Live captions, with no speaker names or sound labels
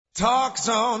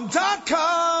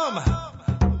TalkZone.com.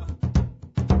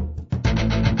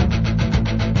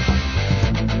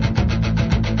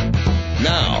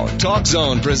 Now, Talk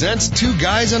Zone presents Two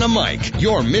Guys and a Mic,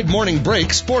 your mid-morning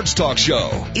break sports talk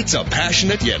show. It's a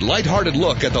passionate yet lighthearted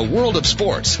look at the world of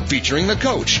sports, featuring the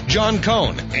coach, John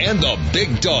Cohn, and the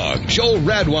big dog, Joel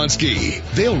Radwanski.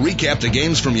 They'll recap the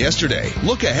games from yesterday,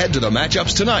 look ahead to the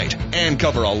matchups tonight, and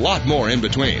cover a lot more in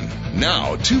between.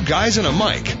 Now, Two Guys and a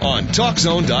Mic on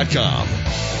TalkZone.com.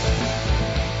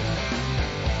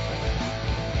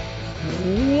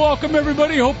 Welcome,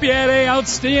 everybody. Hope you had an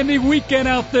outstanding weekend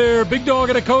out there. Big Dog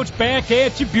and a Coach back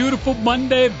at you. Beautiful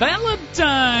Monday,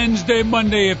 Valentine's Day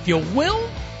Monday, if you will.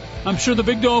 I'm sure the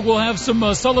Big Dog will have some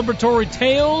celebratory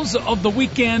tales of the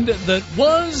weekend that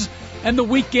was and the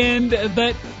weekend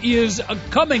that is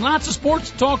coming. Lots of sports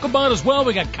to talk about as well.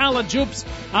 We got college hoops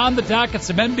on the docket,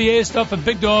 some NBA stuff, and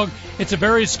Big Dog, it's a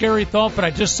very scary thought, but I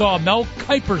just saw a Mel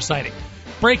Kiper sighting,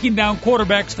 breaking down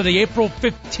quarterbacks for the April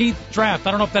 15th draft.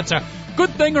 I don't know if that's a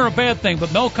good thing or a bad thing,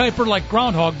 but Mel Kiper, like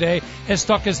Groundhog Day, has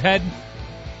stuck his head.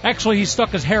 Actually, he stuck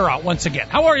his hair out once again.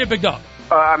 How are you, Big Dog?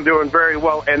 I'm doing very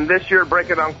well. And this year,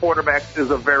 breaking down quarterbacks is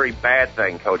a very bad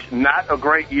thing, Coach. Not a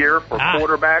great year for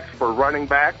quarterbacks, for running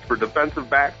backs, for defensive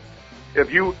backs.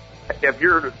 If your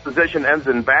position ends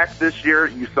in back this year,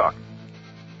 you suck.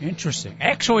 Interesting.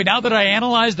 Actually, now that I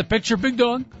analyze the picture, Big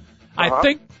Dog, I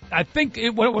think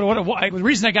the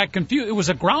reason I got confused, it was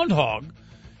a groundhog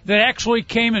that actually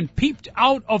came and peeped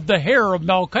out of the hair of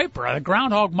Mel Kiper. The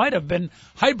groundhog might have been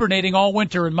hibernating all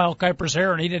winter in Mel Kiper's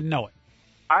hair, and he didn't know it.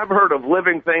 I've heard of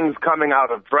living things coming out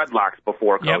of dreadlocks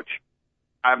before, Coach. Yep.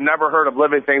 I've never heard of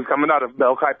living things coming out of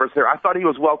Mel Kiper's hair. I thought he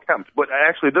was well kept, but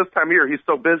actually this time of year he's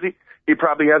so busy he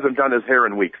probably hasn't done his hair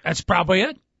in weeks. That's probably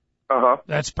it.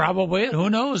 That's probably it. Who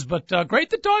knows? But great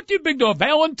to talk to you, Big Dog.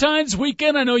 Valentine's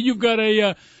weekend. I know you've got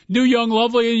a new young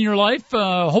lovely in your life.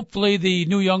 Hopefully the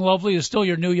new young lovely is still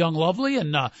your new young lovely.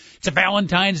 And it's a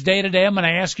Valentine's Day today. I'm going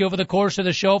to ask you over the course of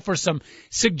the show for some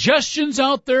suggestions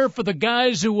out there for the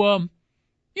guys who, want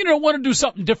to do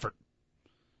something different.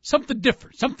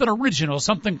 Something original,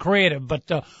 something creative.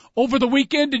 But over the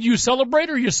weekend, did you celebrate,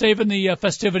 or are you saving the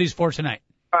festivities for tonight?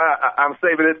 I'm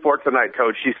saving it for tonight,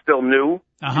 Coach. She's still new.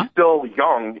 She's still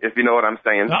young, if you know what I'm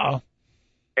saying.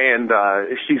 And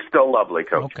she's still lovely,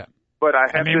 Coach. Okay. But I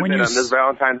have to admit, on this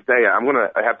Valentine's Day, I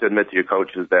have to admit to you,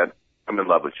 Coach, is that I'm in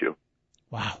love with you.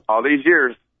 Wow. All these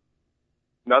years,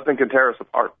 nothing can tear us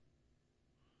apart.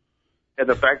 And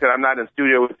the fact that I'm not in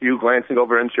studio with you glancing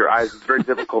over into your eyes is very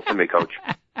difficult for me, Coach.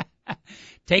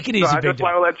 Take it easy, Big Dog. I just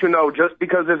want to let you know, just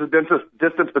because there's a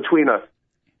distance between us,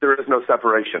 there is no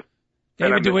separation.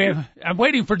 David, I'm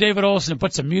waiting for David Olson to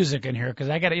put some music in here, because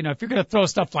I got to, if you're going to throw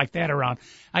stuff like that around,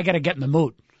 I got to get in the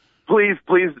mood. Please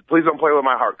don't play with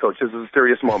my heart, Coach. This is a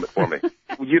serious moment for me.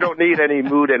 You don't need any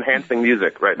mood-enhancing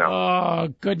music right now. Oh,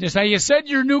 goodness. Now, you said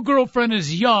your new girlfriend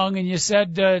is young, and you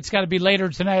said it's got to be later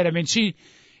tonight. I mean,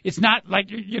 it's not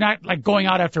like you're not like going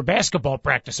out after basketball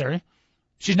practice, are you?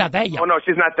 She's not that young. Oh, no,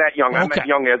 she's not that young. Okay. I meant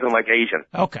young as in like Asian.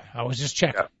 Okay, I was just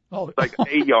checking. Yeah. Like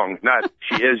a young, not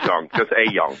she is young, just a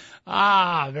young.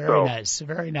 Very nice.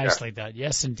 Very nicely done.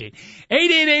 Yes, indeed.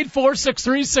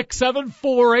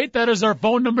 888-463-6748. That is our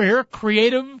phone number here.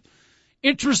 Creative,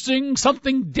 interesting,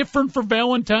 something different for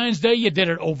Valentine's Day. You did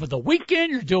it over the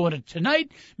weekend. You're doing it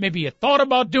tonight. Maybe you thought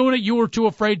about doing it. You were too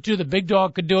afraid to. The Big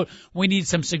Dog could do it. We need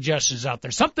some suggestions out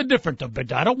there. Something different, though, Big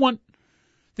Dog. I don't want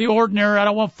the ordinary. I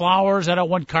don't want flowers. I don't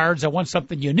want cards. I want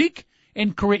something unique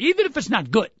and creative, even if it's not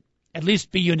good. At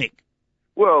least be unique.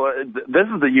 Well, this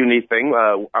is the unique thing.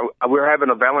 We're having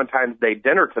a Valentine's Day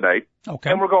dinner tonight.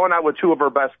 Okay. And we're going out with two of our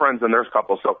best friends and their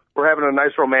couple. So we're having a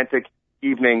nice romantic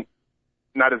evening,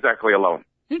 not exactly alone.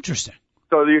 Interesting.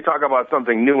 So you talk about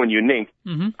something new and unique.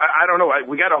 Mm-hmm. I don't know.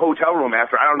 We got a hotel room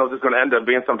after. I don't know if it's going to end up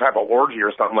being some type of orgy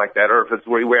or something like that, or if it's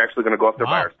we're actually going to go up there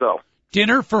by ourselves.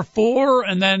 Dinner for 4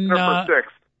 and then... Dinner for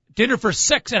 6. Dinner for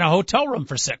 6 and a hotel room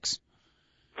for 6.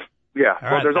 Yeah,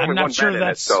 well, there's only one bed in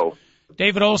it, so.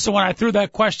 David Olson, when I threw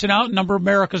that question out,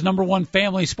 America's #1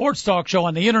 family sports talk show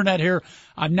on the internet here,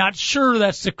 I'm not sure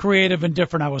that's the creative and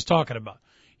different I was talking about.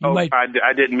 I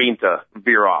didn't mean to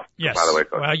veer off, yes. By the way,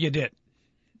 Coach. Well, you did.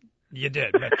 You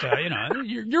did, but,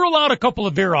 you're allowed a couple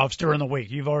of veer-offs during the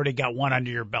week. You've already got one under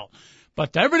your belt.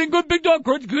 But everything good, Big Dog,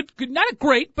 good, not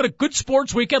great, but a good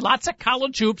sports weekend. Lots of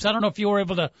college hoops. I don't know if you were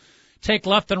able to take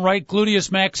left and right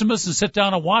gluteus maximus and sit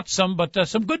down and watch some, but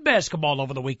some good basketball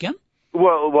over the weekend.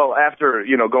 Well, after,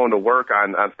 going to work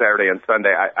on Saturday and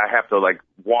Sunday, I have to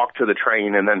walk to the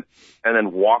train and then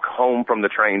walk home from the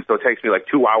train. So it takes me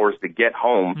 2 hours to get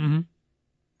home. Mm-hmm.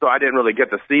 so I didn't really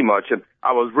get to see much. And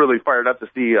I was really fired up to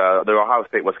see the Ohio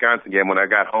State-Wisconsin game. When I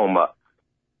got home,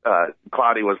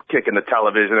 Cloudy was kicking the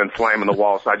television and slamming the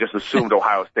wall, so I just assumed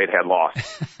Ohio State had lost.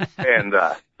 And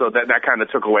so that kind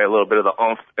of took away a little bit of the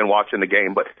oomph in watching the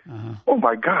game. But, oh,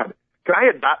 my God, can I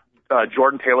adopt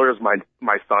Jordan Taylor as my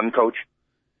son, Coach?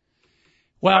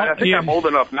 Well, I think I'm old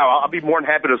enough now. I'll be more than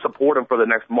happy to support him for the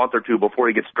next month or two before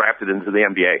he gets drafted into the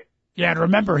NBA. Yeah, and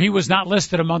remember, he was not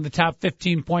listed among the top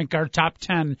 15 point guard, top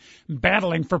 10,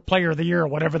 battling for Player of the Year, or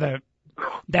whatever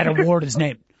that award is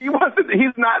named. He wasn't.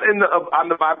 He's not on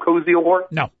the Bob Cousy Award.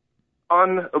 No.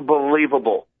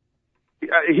 Unbelievable.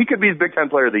 He could be Big Ten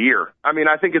Player of the Year. I mean,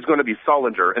 I think it's going to be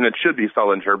Sullinger, and it should be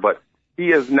Sullinger, but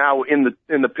he is now in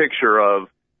the picture of,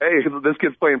 hey, this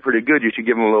kid's playing pretty good. You should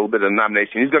give him a little bit of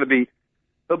nomination.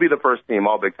 He'll be the first team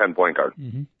all Big Ten point guard.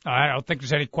 Mm-hmm. I don't think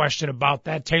there's any question about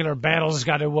that. Taylor Battles has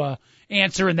got to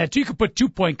answer in that. You could put 2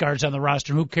 point guards on the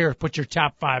roster. Who cares? Put your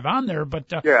top 5 on there. But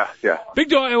yeah. Big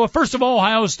Dog. Well, first of all,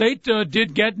 Ohio State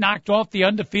did get knocked off the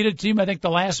undefeated team. I think the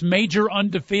last major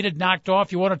undefeated knocked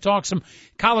off. You want to talk some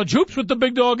college hoops with the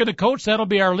Big Dog and the coach? That'll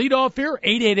be our leadoff here.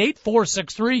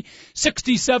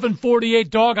 888-463-6748.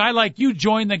 Dog, I, like you,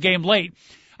 joined the game late.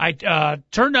 I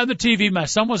turned on the TV. My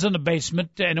son was in the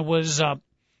basement, and it was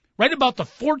right about the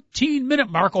 14-minute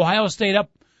mark. Ohio State up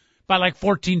by like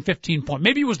 14, 15 points.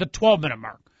 Maybe it was the 12-minute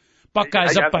mark.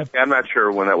 Buckeyes up by... I'm not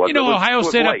sure when that was. Ohio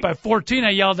State up by 14.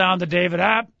 I yelled down to David,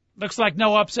 looks like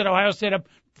no upset. Ohio State up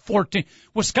 14.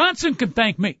 Wisconsin can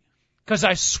thank me, because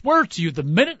I swear to you, the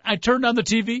minute I turned on the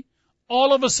TV,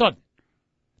 all of a sudden,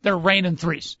 they're raining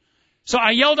threes. So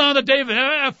I yelled down to David,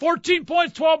 14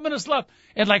 points, 12 minutes left.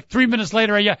 And like 3 minutes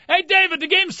later, I yelled, hey, David, the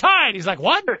game's tied. He's like,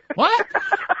 what? What?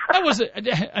 That was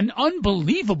an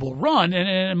unbelievable run,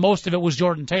 and most of it was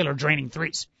Jordan Taylor draining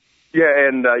threes. Yeah,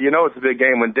 and it's a big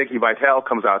game when Dickie Vitale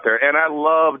comes out there. And I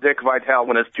love Dick Vitale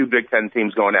when it's 2 Big Ten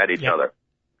teams going at each other.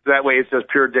 That way it's just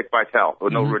pure Dick Vitale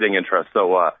with no rooting interest.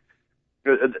 So,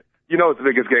 it's the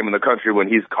biggest game in the country when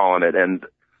he's calling it. And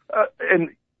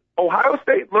Ohio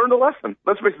State learned a lesson.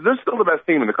 Let's face it, they're still the best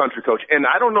team in the country, Coach. And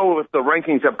I don't know if the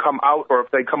rankings have come out or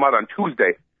if they come out on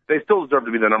Tuesday. They still deserve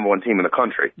to be the number 1 team in the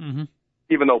country,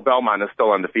 even though Belmont is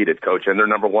still undefeated, Coach, and they're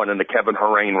number 1 in the Kevin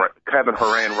Horan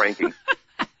rankings.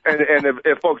 and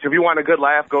if folks, if you want a good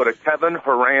laugh, go to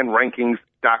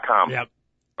KevinHoranRankings.com. Yep.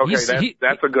 Okay,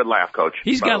 that's a good laugh, Coach.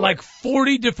 He's got like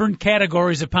 40 different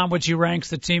categories upon which he ranks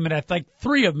the team, and I think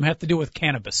 3 of them have to do with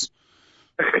cannabis.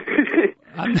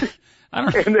 I don't know.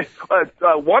 And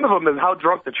one of them is how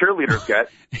drunk the cheerleaders get.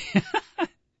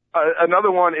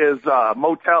 Another one is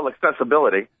motel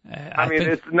accessibility. I mean,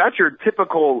 it's not your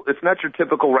typical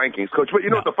rankings, Coach. But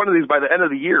what the fun of these, by the end of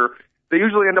the year, they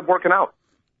usually end up working out.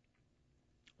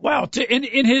 Well,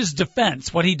 in his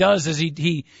defense, what he does is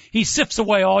he sifts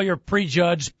away all your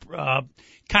prejudged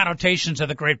connotations of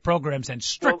the great programs and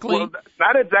strictly. Well,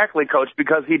 not exactly, Coach,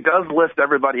 because he does list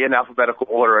everybody in alphabetical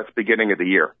order at the beginning of the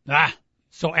year.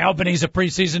 So Albany's a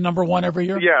preseason number 1 every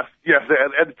year? Yes.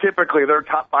 And typically they're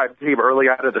top 5 team early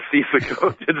out of the season,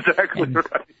 Coach. Exactly right.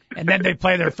 And then they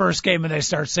play their first game and they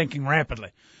start sinking rapidly.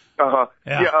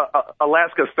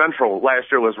 Alaska Central last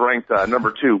year was ranked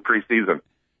number 2 preseason.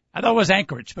 I thought it was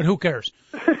Anchorage, but who cares?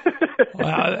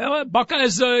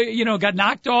 Buckeyes, got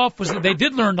knocked off. They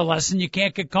did learn the lesson. You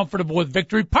can't get comfortable with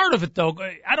victory. Part of it, though,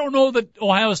 I don't know that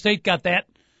Ohio State got that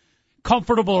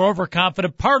comfortable or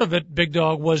overconfident. Part of it, Big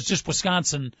Dog, was just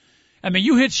Wisconsin. I mean,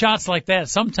 you hit shots like that.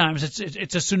 Sometimes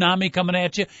it's a tsunami coming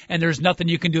at you, and there's nothing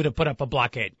you can do to put up a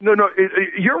blockade. No,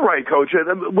 you're right, Coach.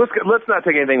 Let's not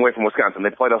take anything away from Wisconsin.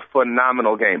 They played a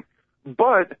phenomenal game.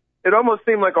 But it almost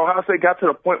seemed like Ohio State got to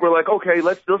the point where, like, okay,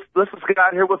 let's just get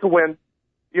out here with a win.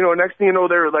 Next thing you know,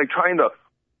 they're like trying to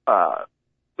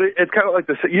it's kind of like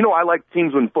this. I like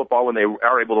teams in football when they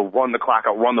are able to run the clock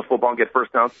out, run the football, and get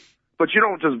first downs. But you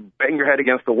don't just bang your head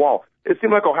against the wall. It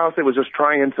seemed like Ohio State was just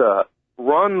trying to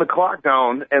run the clock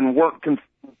down and weren't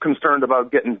concerned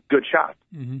about getting good shots.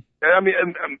 Mm-hmm. I mean,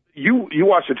 you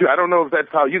watched it too. I don't know if that's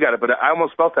how you got it, but I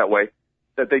almost felt that way,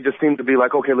 that they just seemed to be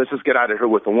like, okay, let's just get out of here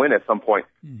with a win at some point.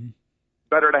 Mm-hmm.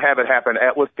 Better to have it happen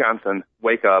at Wisconsin,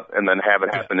 wake up, and then have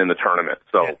it happen in the tournament.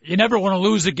 So you never want to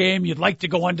lose a game. You'd like to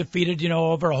go undefeated,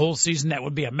 over a whole season. That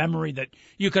would be a memory that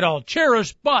you could all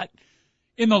cherish, but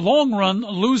in the long run,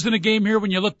 losing a game here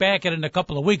when you look back at it in a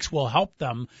couple of weeks will help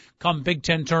them come Big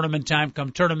Ten tournament time.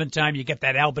 Come tournament time, you get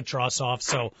that albatross off.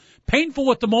 So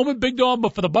painful at the moment, Big Dog,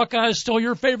 but for the Buckeyes, still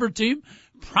your favorite team.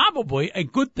 Probably a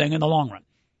good thing in the long run.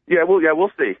 Yeah,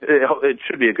 we'll see. It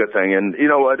should be a good thing. And you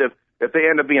know what? If they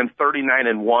end up being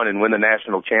 39-1 and win the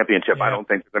national championship, I don't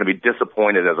think they're going to be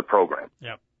disappointed as a program.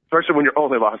 Yeah. Especially when your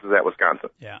only loss is at Wisconsin.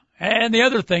 Yeah. And the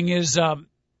other thing is,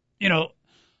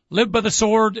 live by the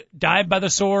sword, die by the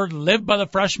sword, live by the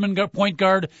freshman point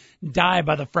guard, die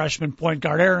by the freshman point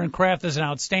guard. Aaron Kraft is an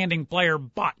outstanding player,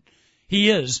 but he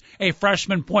is a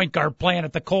freshman point guard playing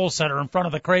at the Kohl Center in front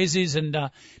of the Crazies. And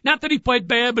not that he played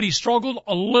bad, but he struggled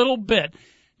a little bit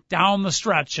down the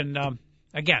stretch. And,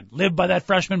 again, live by that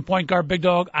freshman point guard, Big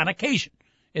Dog, on occasion.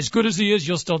 As good as he is,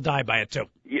 you'll still die by it, too.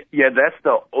 Yeah, that's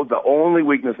the only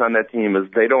weakness on that team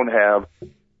is they don't have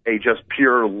a just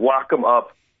pure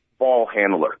lock-em-up ball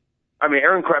handler. I mean,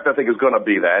 Aaron Kraft, I think, is going to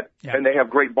be that. Yeah. And they have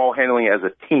great ball handling as a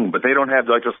team, but they don't have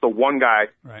just the one guy.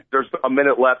 Right. There's a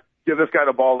minute left. Give this guy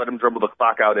the ball, let him dribble the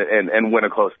clock out and win a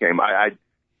close game. I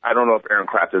don't know if Aaron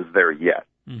Kraft is there yet.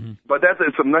 Mm-hmm. But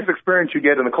it's a nice experience you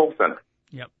get in the Kohl Center.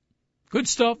 Yep. Good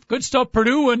stuff. Good stuff.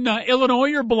 Purdue and Illinois,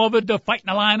 your beloved Fighting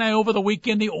Illini over the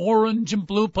weekend. The orange and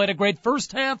blue played a great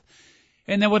first half.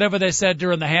 And then whatever they said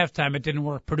during the halftime, it didn't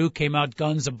work. Purdue came out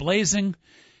guns a-blazing.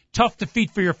 Tough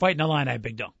defeat for your Fighting Illini,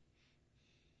 Big Dog.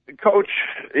 Coach,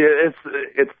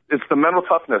 it's the mental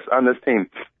toughness on this team.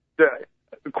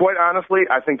 Quite honestly,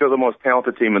 I think they're the most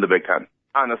talented team in the Big Ten.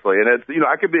 Honestly, and it's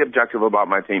I could be objective about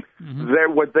my team.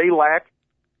 Mm-hmm. What they lack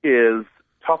is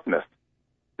toughness.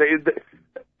 They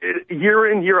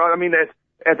year in year out. I mean,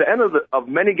 at the end of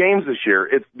many games this year,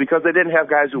 it's because they didn't have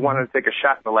guys who wanted to take a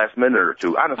shot in the last minute or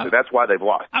two. Honestly, that's why they've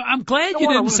lost. I'm glad you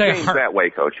didn't say heart that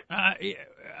way, Coach.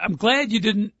 I'm glad you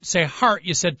didn't say heart.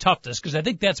 You said toughness because I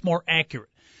think that's more accurate.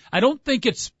 I don't think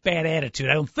it's bad attitude.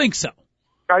 I don't think so.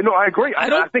 I know, I agree.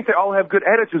 I think they all have good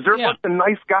attitudes. They're a bunch of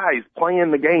nice guys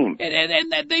playing the game.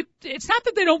 And it's not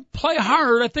that they don't play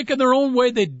hard. I think in their own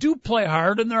way they do play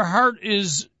hard, and their heart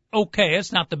is okay.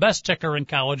 It's not the best ticker in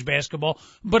college basketball,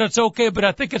 but it's okay. But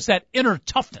I think it's that inner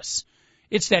toughness.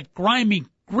 It's that grimy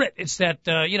grit. It's that,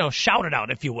 shout it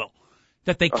out, if you will,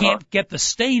 that they can't get the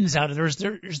stains out of. There's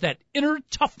that inner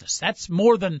toughness. That's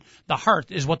more than the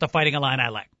heart is what the Fighting Illini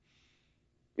lack.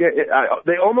 Yeah,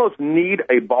 they almost need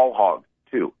a ball hog,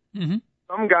 too. Mm-hmm.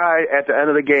 Some guy at the end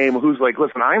of the game who's like,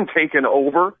 listen, I'm taking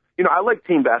over. I like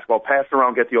team basketball, pass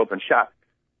around, get the open shot.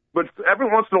 But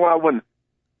every once in a while when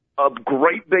a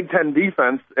great Big Ten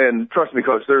defense, and trust me,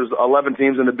 Coach, there's 11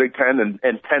 teams in the Big Ten, and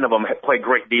 10 of them play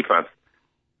great defense.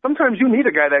 Sometimes you need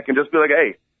a guy that can just be like,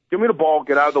 hey, give me the ball,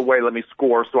 get out of the way, let me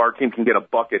score so our team can get a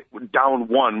bucket down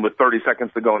one with 30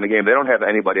 seconds to go in the game. They don't have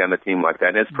anybody on the team like that.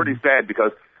 And it's pretty sad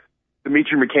because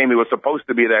Dimitri McCamey was supposed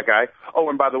to be that guy. Oh,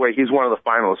 and by the way, he's one of the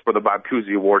finalists for the Bob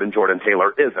Cousy Award, and Jordan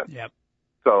Taylor isn't. Yep.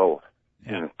 So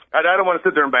I don't want to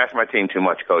sit there and bash my team too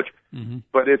much, Coach. Mm-hmm.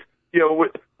 But it's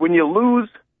when you lose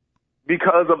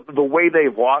because of the way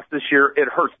they've lost this year, it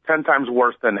hurts 10 times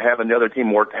worse than having the other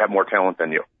team have more talent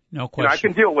than you. No question. I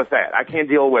can deal with that. I can't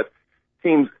deal with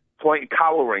teams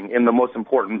cowering in the most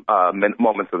important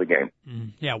moments of the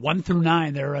game. Yeah, 1 through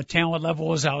 9, their talent level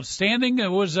was outstanding. I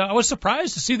was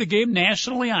surprised to see the game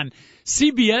nationally on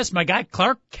CBS. My guy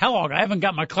Clark Kellogg. I haven't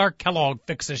got my Clark Kellogg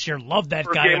fix this year. Love that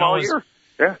First guy. Game all year.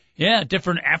 Yeah,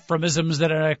 different aphorisms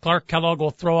that Clark Kellogg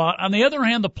will throw out. On the other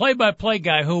hand, the play-by-play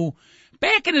guy who,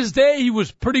 back in his day, he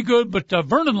was pretty good, but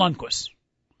Vernon Lundquist.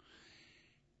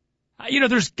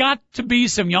 There's got to be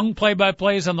some young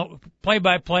play-by-plays on the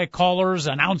play-by-play callers,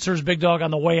 announcers, Big Dog on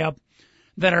the way up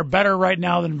that are better right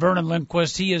now than Vernon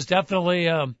Lundquist. He is definitely,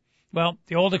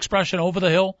 the old expression, over the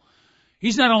hill.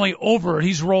 He's not only over it,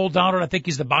 he's rolled down it. I think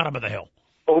he's the bottom of the hill.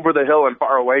 Over the hill and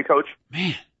far away, Coach?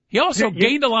 Man, he also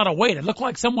gained a lot of weight. It looked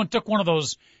like someone took one of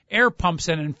those air pumps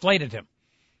and inflated him.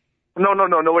 No.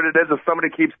 What it is somebody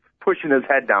keeps pushing his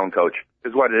head down, Coach,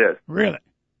 is what it is. Really?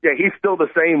 Yeah, he's still the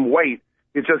same weight.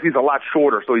 It's just he's a lot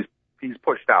shorter, so he's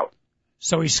pushed out.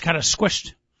 So he's kind of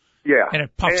squished. Yeah. And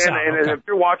it puffs out. And if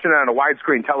you're watching it on a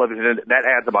widescreen television, that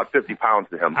adds about 50 pounds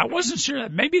to him. I wasn't sure.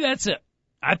 Maybe that's it.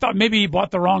 I thought maybe he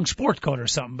bought the wrong sport coat or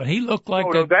something, but he looked like...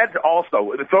 No, that's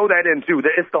also... Throw that in, too.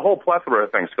 It's the whole plethora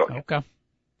of things, Coach. Okay.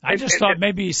 I just thought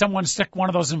maybe someone stick one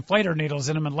of those inflator needles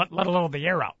in him and let a little of the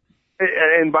air out.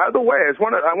 And by the way, I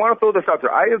want to throw this out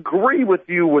there. I agree with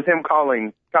you with him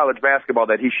calling college basketball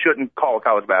that he shouldn't call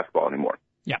college basketball anymore.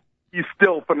 Yeah. He's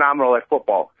still phenomenal at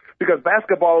football. Because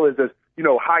basketball is this,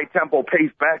 high-tempo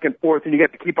pace back and forth, and you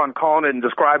get to keep on calling it and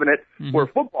describing it. Mm-hmm. Where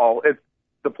football, it's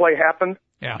the play happens,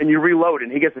 and you reload,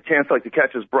 and he gets a chance to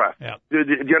catch his breath. Yeah. Do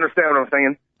you understand what I'm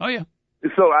saying? Oh, yeah.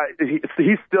 So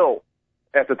he's still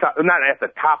at the top, not at the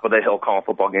top of the hill calling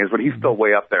football games, but he's still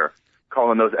way up there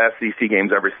calling those SEC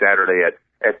games every Saturday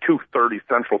at 2:30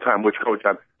 Central Time, which, Coach,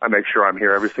 I make sure I'm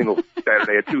here every single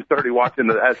Saturday at 2:30 watching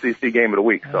the SEC game of the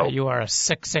week. So you are a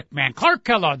sick man. Clark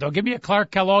Kellogg, though. Give me a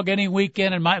Clark Kellogg any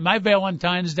weekend, and my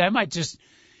Valentine's Day, I might just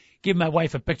give my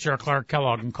wife a picture of Clark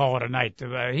Kellogg and call it a night.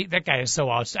 That guy is so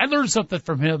awesome. I learned something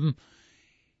from him.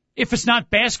 if it's not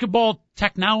basketball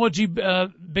technology,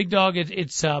 Big Dog,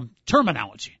 it's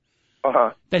terminology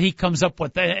that he comes up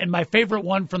with. And my favorite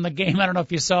one from the game, I don't know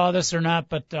if you saw this or not,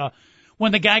 but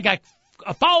when the guy got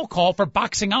a foul call for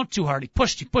boxing out too hard, he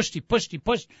pushed,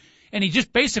 and he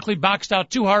just basically boxed out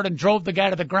too hard and drove the guy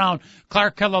to the ground.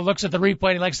 Clark Keller looks at the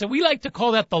replay and he said, we like to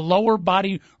call that the lower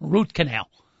body root canal.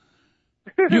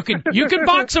 You can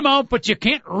box him out, but you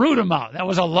can't root him out. That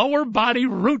was a lower body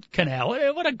root canal.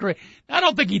 What a great, I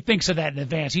don't think he thinks of that in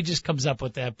advance. He just comes up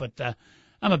with that, but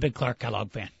I'm a big Clark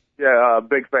Kellogg fan. Yeah,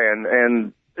 big fan.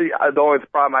 And the only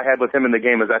problem I had with him in the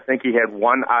game is I think he had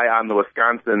one eye on the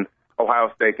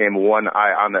Wisconsin-Ohio State game, one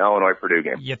eye on the Illinois-Purdue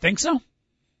game. You think so?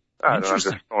 I don't know, I'm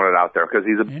just throwing it out there because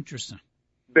he's a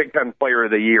Big Ten Player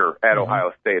of the Year at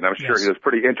Ohio State, and I'm sure he was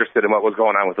pretty interested in what was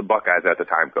going on with the Buckeyes at the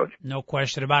time, Coach. No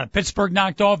question about it. Pittsburgh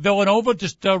knocked off Villanova.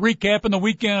 Just recapping the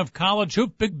weekend of college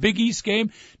hoop, Big East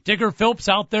game. Digger Phelps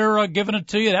out there giving it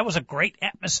to you. That was a great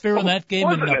atmosphere in that game.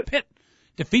 And Pitt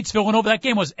defeats Villanova. That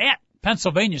game was at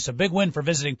Pennsylvania, so big win for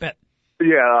visiting Pitt.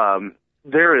 Yeah,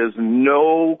 there is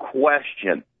no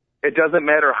question. It doesn't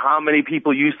matter how many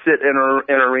people you sit in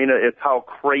an arena, it's how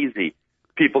crazy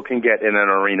people can get in an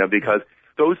arena because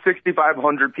those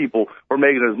 6,500 people were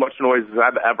making as much noise as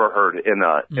I've ever heard in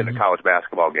a college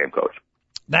basketball game, Coach.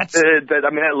 That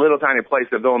little tiny place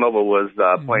that Villanova was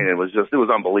playing in it was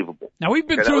unbelievable. Now, we've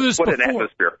been through this before. What an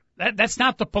atmosphere. That's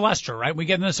not the Palestra, right? We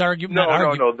get in this argument?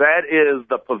 No. That is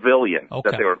the pavilion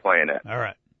that they were playing at. All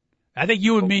right. I think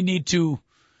you and me need to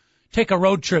take a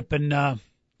road trip and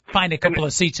find a couple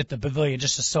of seats at the pavilion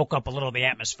just to soak up a little of the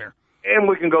atmosphere. And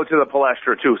we can go to the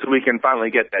Palestra, too, so we can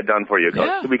finally get that done for you, Coach.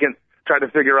 Yeah. So we can try to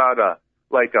figure out a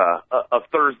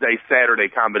Thursday-Saturday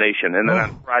combination, and then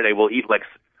on Friday we'll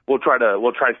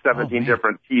try 17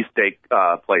 different cheesesteak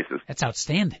places. That's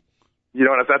outstanding. You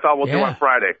know, that's all we'll do on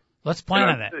Friday. Let's plan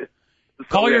on that.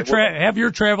 Have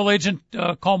your travel agent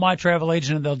call my travel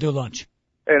agent, and they'll do lunch.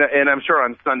 And I'm sure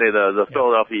on Sunday the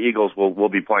Philadelphia Eagles will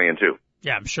be playing too.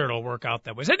 Yeah, I'm sure it'll work out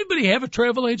that way. Does anybody have a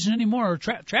travel agent anymore? Or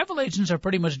travel agents are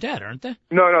pretty much dead, aren't they?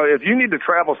 No. If you need to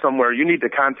travel somewhere, you need to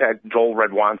contact Joel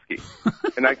Redwanski,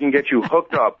 and I can get you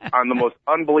hooked up on the most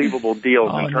unbelievable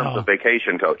deals in terms of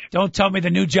vacation, Coach. Don't tell me the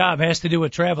new job has to do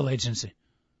with travel agency.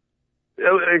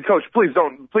 Coach, please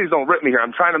don't rip me here.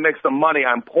 I'm trying to make some money.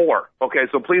 I'm poor. Okay,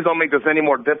 so please don't make this any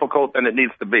more difficult than it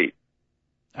needs to be.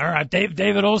 All right,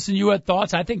 David Olson, you had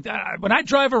thoughts? I think when I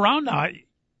drive around now,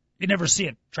 you never see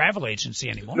a travel agency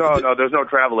anymore. No, there's no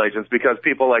travel agents because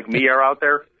people like me are out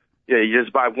there. Yeah, you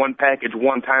just buy one package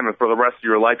one time, and for the rest of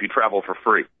your life, you travel for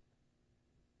free.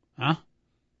 Huh?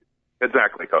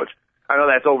 Exactly, Coach. I know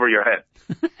that's over your head,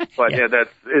 but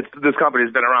this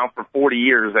company's been around for 40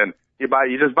 years, and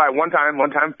you just buy one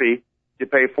time fee, you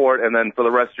pay for it, and then for the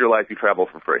rest of your life, you travel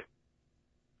for free.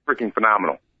 Freaking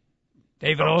phenomenal.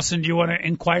 David Olson, do you want to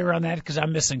inquire on that? Because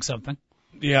I'm missing something.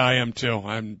 Yeah, I am too.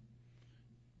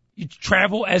 You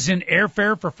travel as in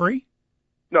airfare for free?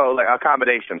 No, like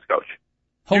accommodations, Coach.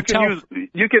 Hotel.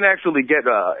 You can actually get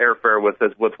airfare with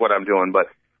what I'm doing, but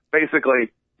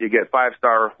basically you get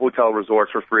 5-star hotel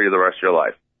resorts for free the rest of your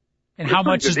life. And how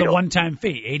much is the one-time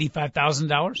fee?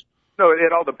 $85,000? No,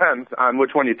 it all depends on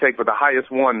which one you take, but the highest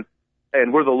one,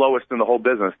 and we're the lowest in the whole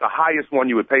business, the highest one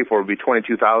you would pay for would be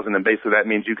 $22,000, and basically that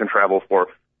means you can travel for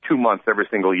 2 months every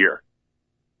single year.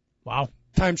 Wow.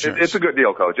 It's a good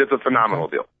deal, Coach. It's a phenomenal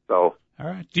deal. So. All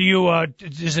right. Do you,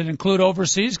 does it include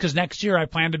overseas? Because next year I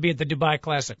plan to be at the Dubai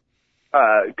Classic.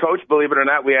 Coach, believe it or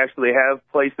not, we actually have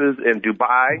places in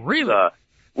Dubai. Really?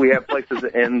 We have places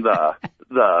in the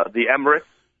Emirates.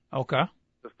 Okay.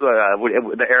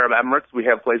 The Arab Emirates. We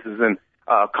have places in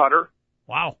Qatar.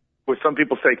 Wow. Which some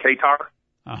people say Qatar.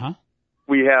 Uh-huh.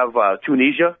 We have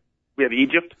Tunisia. We have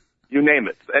Egypt. You name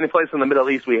it. Any place in the Middle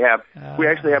East we have. We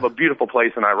actually have a beautiful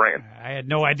place in Iran. I had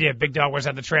no idea Big Dog was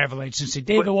at the travel agency.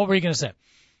 David, what were you going to say?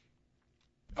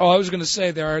 Oh, I was going to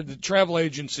say the travel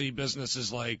agency business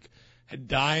is like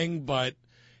dying, but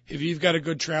if you've got a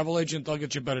good travel agent, they'll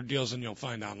get you better deals than you'll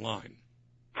find online.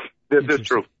 This is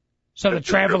true. So the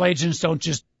travel agents don't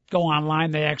just go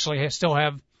online; they actually still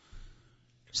have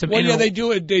some. Well, yeah, they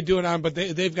do it. They do it on, but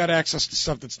they've got access to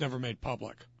stuff that's never made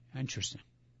public. Interesting.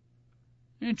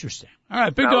 All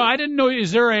right, Big Dog. I didn't know.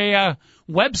 Is there a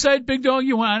website, Big Dog?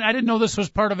 You want? I didn't know this was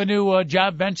part of a new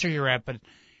job venture you're at. But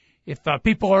if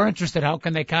people are interested, how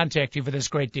can they contact you for this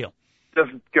great deal?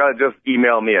 Just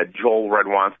email me at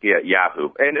joelredwanski@yahoo.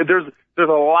 And there's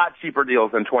a lot cheaper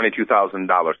deals than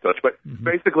 $22,000, Coach. But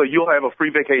basically, you'll have a free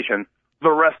vacation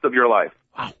the rest of your life.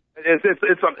 Wow.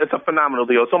 It's a phenomenal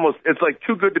deal. It's like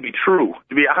too good to be true,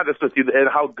 to be honest with you, and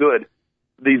how good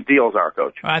these deals are,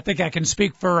 Coach. I think I can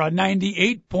speak for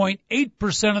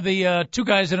 98.8% of the Two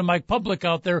Guys in a Mic public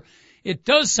out there. It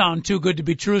does sound too good to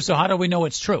be true, so how do we know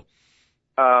it's true?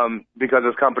 Because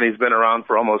this company's been around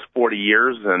for almost 40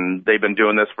 years, and they've been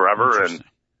doing this forever. And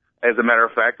as a matter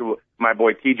of fact, my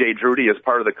boy T.J. Drudy is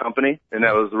part of the company, and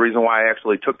that was the reason why I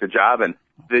actually took the job. And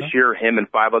this year, him and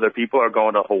 5 other people are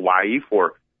going to Hawaii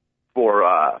for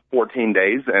 14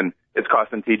 days, and it's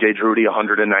costing T.J. Drudy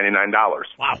 $199.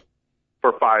 Wow.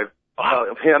 For 5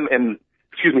 of him and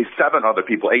 7 other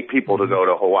people, 8 people to go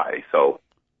to Hawaii. So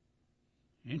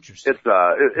interesting.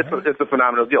 It's a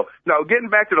phenomenal deal. Now, getting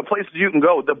back to the places you can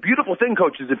go, the beautiful thing,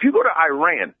 Coach, is if you go to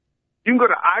Iran, you can go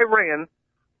to Iran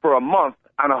for a month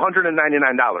on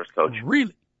 $199, Coach.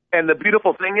 Really? And the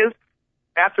beautiful thing is,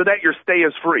 after that, your stay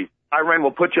is free. Iran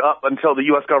will put you up until the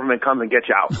U.S. government comes and gets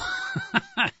you out.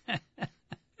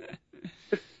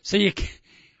 So you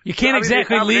can't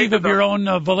exactly leave of your own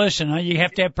volition, huh? You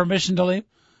have to have permission to leave?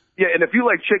 Yeah, and if you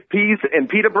like chickpeas and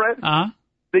pita bread,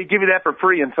 they give you that for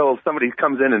free until somebody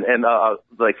comes in and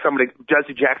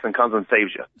Jesse Jackson comes and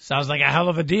saves you. Sounds like a hell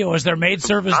of a deal. Is there maid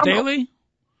service daily?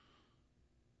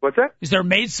 What's that? Is there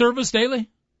maid service daily?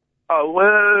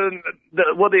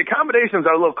 The accommodations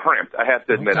are a little cramped, I have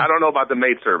to admit. Okay. I don't know about the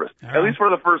maid service. At least for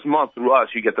the first month through us,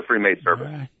 you get the free maid service.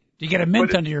 Right. Do you get a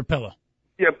mint under your pillow?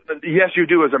 Yeah, yes, you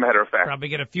do, as a matter of fact. Probably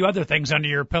get a few other things under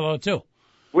your pillow, too.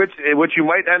 Which you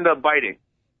might end up biting.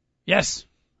 Yes.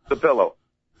 The pillow.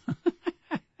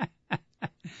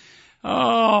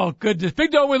 Oh, goodness.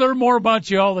 Big Dog, we learn more about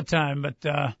you all the time,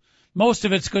 but most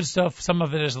of it's good stuff. Some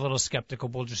of it is a little skeptical.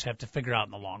 We'll just have to figure out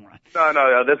in the long run.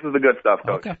 No, this is the good stuff,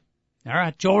 Coach. Okay. All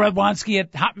right. Joel Redwanski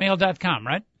at hotmail.com,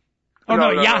 right? Oh,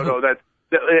 no, Yahoo. No, that's,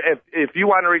 if you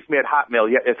want to reach me at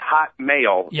Hotmail, it's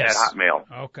Hotmail at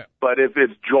Hotmail. Okay. But if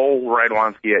it's Joel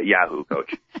Redwanski at Yahoo,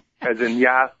 Coach. As in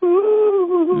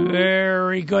Yahoo.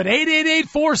 Very good.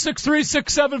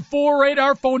 888-463-6748,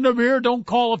 our phone number here. Don't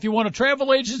call if you want a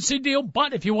travel agency deal,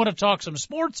 but if you want to talk some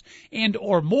sports and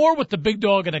or more with the Big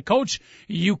Dog and a coach,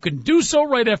 you can do so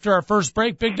right after our first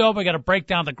break. Big Dog, we got to break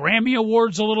down the Grammy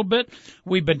Awards a little bit.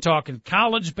 We've been talking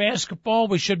college basketball.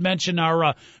 We should mention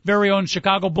our very own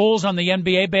Chicago Bulls on the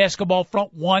NBA basketball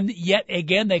front. Won yet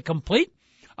again. They complete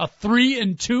a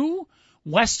 3-2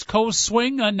 West Coast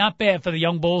swing. Not bad for the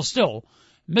young Bulls, still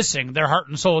missing their heart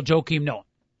and soul, Joakim Noah.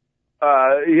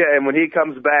 Yeah, and when he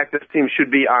comes back, this team should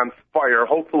be on fire.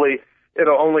 Hopefully,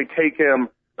 it'll only take him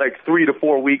like 3 to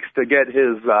 4 weeks to get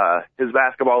his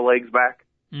basketball legs back.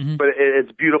 Mm-hmm. But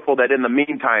it's beautiful that in the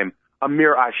meantime,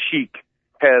 Amir Ashik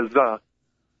has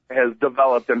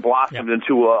developed and blossomed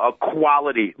into a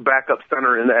quality backup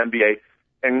center in the NBA.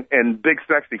 And big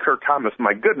sexy Kirk Thomas,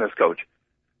 my goodness, Coach.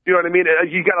 You know what I mean?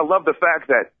 You got to love the fact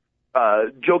that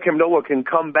Joakim Noah can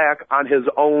come back on his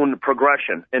own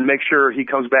progression and make sure he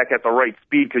comes back at the right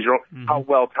speed because you know how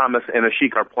well Thomas and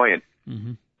Ashik are playing.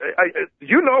 Mm-hmm.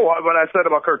 You know what I said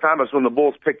about Kirk Thomas when the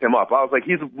Bulls picked him up. I was like,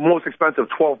 he's the most expensive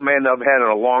 12th man I've had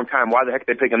in a long time. Why the heck are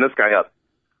they picking this guy up?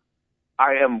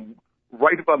 I am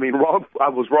right. I mean, wrong. I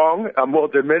was wrong. I'm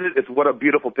willing to admit it. It's what a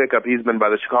beautiful pickup he's been by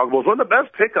the Chicago Bulls. One of the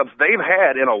best pickups they've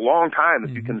had in a long time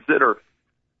if you consider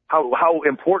how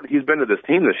important he's been to this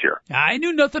team this year. I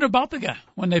knew nothing about the guy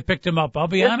when they picked him up. I'll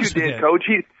be honest with you. Coach.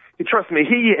 He trust me.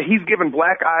 He's given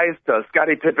black eyes to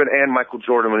Scottie Pippen and Michael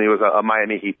Jordan when he was a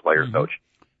Miami Heat player, Coach.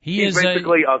 He's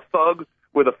basically a thug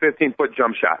with a 15-foot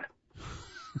jump shot.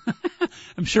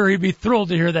 I'm sure he'd be thrilled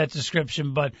to hear that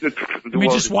description, but I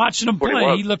mean, just watching him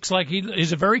play, he looks like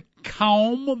he's a very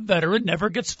calm veteran, never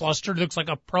gets flustered, looks like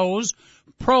a pro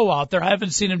out there. I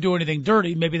haven't seen him do anything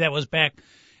dirty. Maybe that was back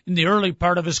in the early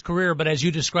part of his career, but as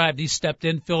you described, he stepped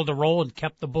in, filled a role, and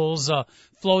kept the Bulls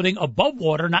floating above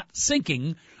water, not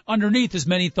sinking underneath as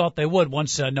many thought they would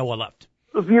once Noah left.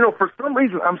 You know, for some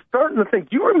reason, I'm starting to think,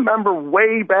 you remember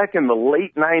way back in the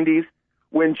late 90s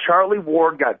when Charlie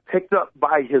Ward got picked up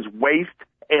by his waist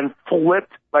and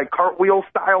flipped like cartwheel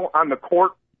style on the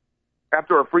court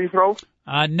after a free throw?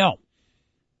 No.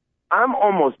 I'm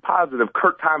almost positive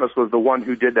Kirk Thomas was the one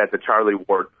who did that to Charlie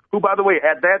Ward, who, by the way,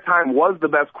 at that time was the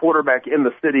best quarterback in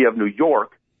the city of New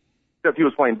York, except he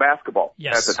was playing basketball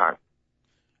at the time.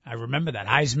 I remember that.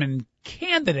 Heisman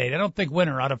candidate. I don't think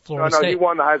winner out of Florida State. No, he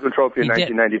won the Heisman Trophy in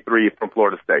 1993 from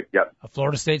Florida State. Yep. A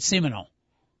Florida State Seminole.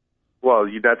 Well,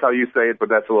 that's how you say it, but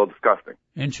that's a little disgusting.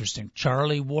 Interesting.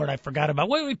 Charlie Ward, I forgot about.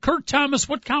 Wait, Kirk Thomas,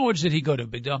 what college did he go to,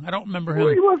 Big Dog? I don't remember him.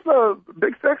 Well, he was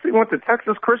Big Sexy, went to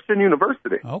Texas Christian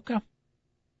University. Okay,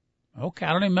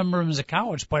 I don't even remember him as a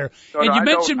college player.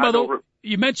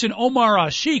 You mentioned Omar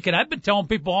Ashik, and I've been telling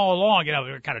people all along,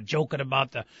 we were kind of joking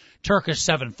about the Turkish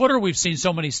 7-footer. We've seen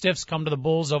so many stiffs come to the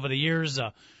Bulls over the years.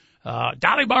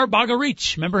 Dalibor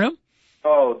Bogovic, remember him?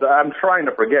 Oh, I'm trying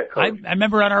to forget, Coach. I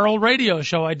remember on our old radio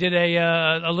show, I did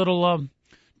a little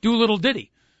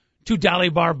ditty to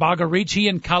Dalibor Bogovic, he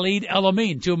and Khalid El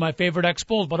Amin, two of my favorite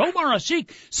ex-Bulls. But Omar Asik,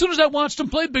 as soon as I watched him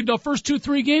play, Big Dog, first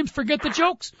 2-3 games, forget the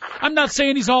jokes. I'm not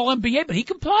saying he's all NBA, but he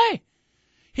can play.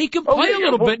 He can play a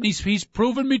little bit, and he's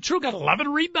proven me true. Got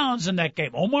 11 rebounds in that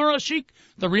game. Omar Asik,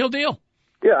 the real deal.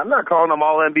 Yeah, I'm not calling him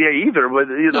all NBA either, but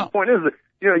the point is that,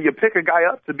 you pick a guy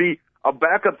up to be a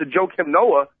backup to Joakim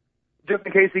Noah just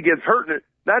in case he gets hurt, and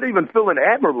not even filling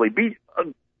admirably. Be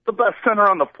the best center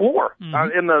on the floor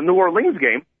in the New Orleans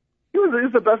game. He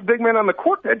was the best big man on the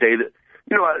court that day.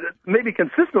 Maybe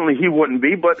consistently he wouldn't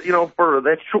be, but, for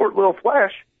that short little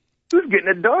flash, he was getting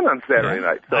it done on Saturday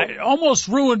night. So. I almost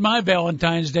ruined my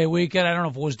Valentine's Day weekend. I don't know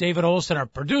if it was David Olson, our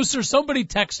producer. Somebody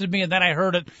texted me, and then I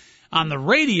heard it on the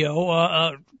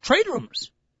radio, trade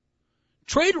rumors,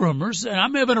 and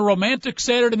I'm having a romantic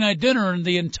Saturday night dinner, and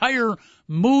the entire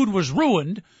mood was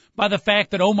ruined by the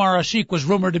fact that Omar Asik was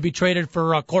rumored to be traded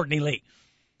for Courtney Lee.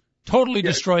 Totally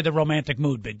destroyed the romantic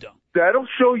mood, Big Dog. That'll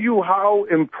show you how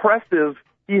impressive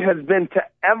he has been to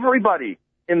everybody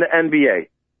in the NBA.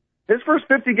 His first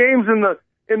 50 games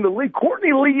in the league,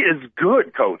 Courtney Lee is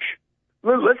good, Coach.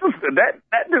 Listen,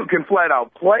 that dude can flat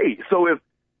out play. So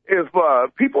if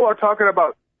people are talking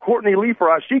about Courtney Lee for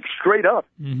Asik straight up,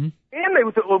 and they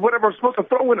were supposed to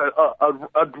throw in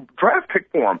a draft pick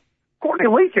for him, Courtney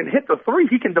Lee can hit the three.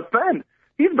 He can defend.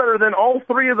 He's better than all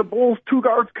three of the Bulls' two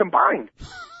guards combined.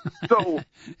 So,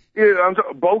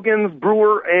 Bogans,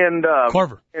 Brewer, and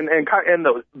Korver, and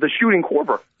the shooting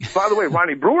Korver. By the way,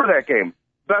 Ronnie Brewer that game,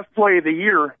 best play of the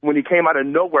year when he came out of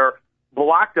nowhere,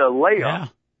 blocked a layup,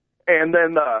 and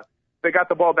then they got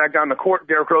the ball back down the court.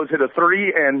 Derrick Rose hit a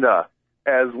three, and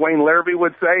as Wayne Larrabee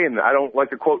would say, and I don't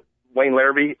like to quote Wayne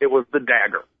Larrabee, it was the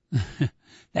dagger.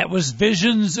 That was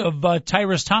visions of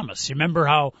Tyrus Thomas. You remember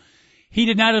how he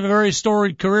did not have a very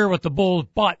storied career with the Bulls,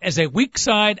 but as a weak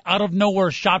side,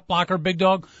 out-of-nowhere shot blocker, Big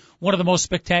Dog, one of the most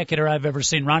spectacular I've ever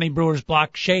seen. Ronnie Brewer's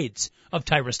block shades of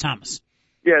Tyrus Thomas.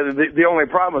 Yeah, the only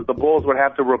problem is the Bulls would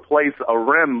have to replace a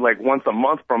rim like once a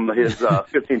month from his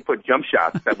 15-foot jump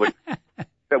shots that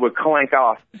would clank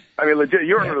off. I mean, legit,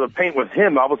 you're under the paint with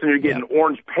him. All of a sudden, you're getting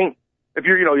orange paint. If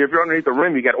you're underneath the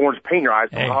rim, you got orange paint in your eyes.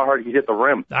 Hey. How hard you hit the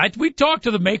rim. We talked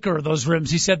to the maker of those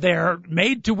rims. He said they are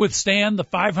made to withstand the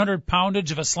 500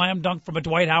 poundage of a slam dunk from a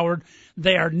Dwight Howard.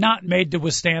 They are not made to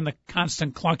withstand the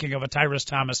constant clunking of a Tyrus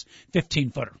Thomas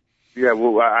 15-footer. Yeah,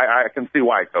 well, I can see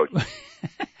why, Coach.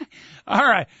 All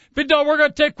right. Big Dog, we're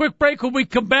going to take a quick break. When we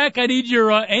come back, I need your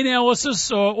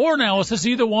analysis,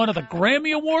 either one of the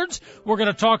Grammy Awards. We're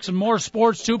going to talk some more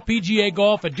sports, too, PGA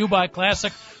Golf at Dubai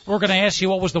Classic. We're going to ask you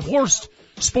what was the worst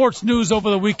sports news over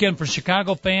the weekend for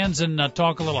Chicago fans and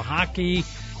talk a little hockey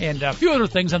and a few other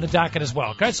things on the docket as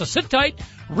well. Okay, so sit tight.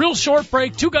 Real short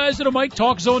break. Two guys at a mic,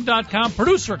 TalkZone.com.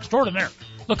 Producer extraordinaire.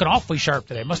 Looking awfully sharp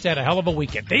today. Must have had a hell of a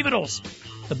weekend. David Olson,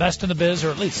 the best in the biz,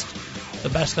 or at least the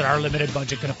best that our limited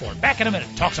budget can afford. Back in a minute.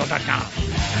 TalkZone.com.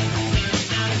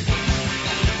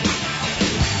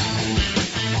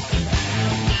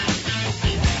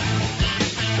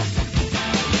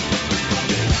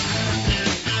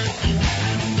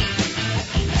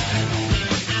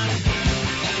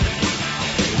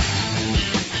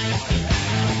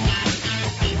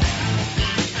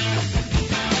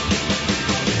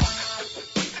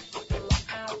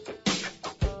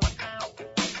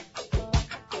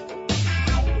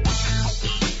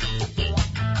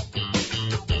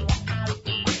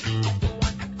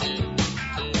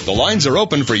 The lines are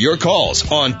open for your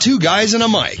calls on Two Guys and a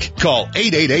Mic. Call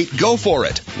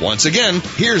 888-GO-FOR-IT. Once again,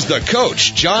 here's the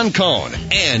coach, John Cohn,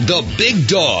 and the big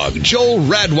dog, Joel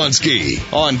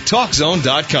Radwanski, on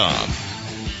TalkZone.com.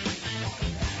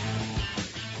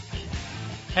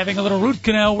 Having a little root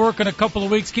canal work in a couple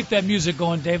of weeks. Keep that music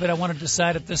going, David. I want to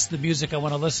decide if this is the music I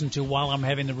want to listen to while I'm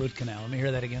having the root canal. Let me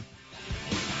hear that again.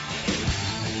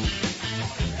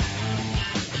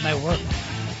 It might work.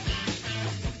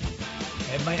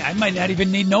 I might not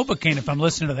even need Novocaine if I'm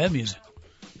listening to that music.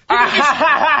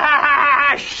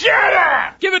 Shut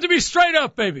up! Give it to me straight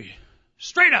up, baby.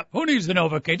 Straight up. Who needs the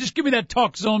Novocaine? Just give me that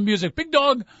Talk Zone music. Big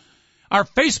Dog, our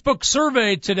Facebook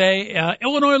survey today,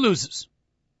 Illinois loses.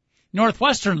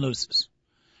 Northwestern loses.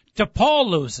 DePaul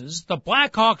loses. The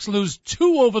Blackhawks lose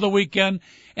 2 over the weekend.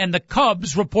 And the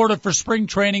Cubs reported for spring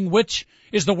training, which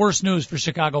is the worst news for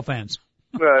Chicago fans.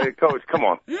 Coach, come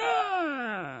on.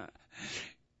 Yeah.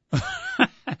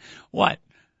 What?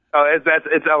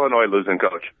 It's Illinois losing,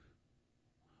 Coach.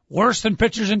 Worse than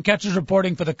pitchers and catchers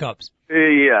reporting for the Cubs.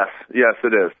 Yes,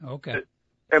 it is. Okay.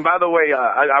 And by the way,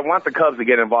 I want the Cubs to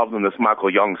get involved in this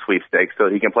Michael Young sweepstakes so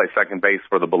he can play second base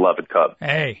for the beloved Cubs.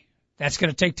 Hey, that's going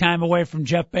to take time away from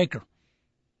Jeff Baker.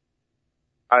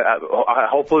 I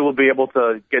hopefully we'll be able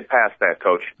to get past that,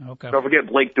 Coach. Okay. Don't forget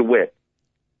Blake DeWitt.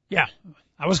 Yeah.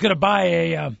 I was going to buy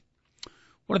a,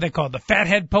 what are they called? The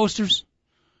fathead posters?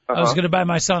 I was going to buy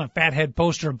my son a fathead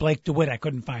poster of Blake DeWitt. I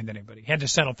couldn't find anybody. Had to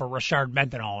settle for Rashard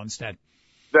Mendenhall instead.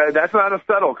 That's not a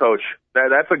settle, Coach.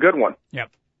 That's a good one.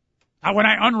 Yep. When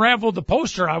I unraveled the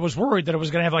poster, I was worried that it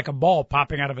was going to have like a ball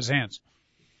popping out of his hands.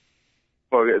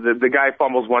 Well, the guy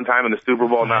fumbles one time in the Super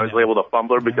Bowl, and now he's labeled a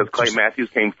fumbler because Clay Matthews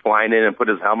came flying in and put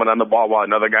his helmet on the ball while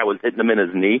another guy was hitting him in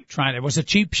his knee. It was a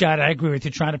cheap shot. I agree with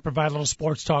you. Trying to provide a little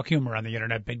sports talk humor on the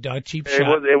internet, Big Dog. Cheap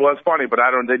shot. It was funny, but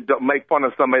they don't make fun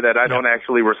of somebody that I don't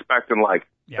actually respect and like,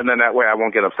 and then that way I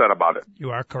won't get upset about it.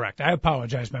 You are correct. I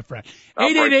apologize, my friend.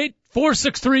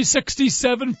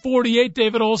 888-463-6748.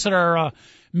 David Olson, our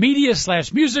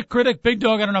media/music critic. Big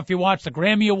Dog, I don't know if you watched the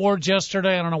Grammy Awards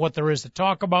yesterday. I don't know what there is to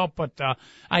talk about, but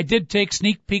I did take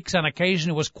sneak peeks on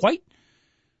occasion. It was quite,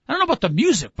 I don't know about the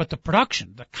music, but the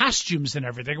production, the costumes and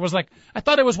everything. It was like, I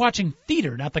thought I was watching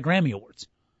theater, not the Grammy Awards.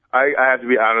 I have to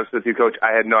be honest with you, Coach.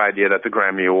 I had no idea that the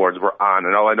Grammy Awards were on,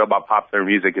 and all I know about popular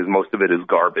music is most of it is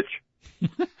garbage.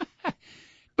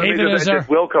 David, did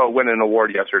Wilco win an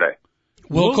award yesterday?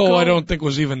 Wilco, I don't think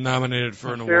was even nominated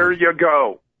for an award. There you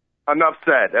go. Enough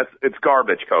said. It's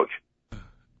garbage, Coach.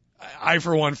 I,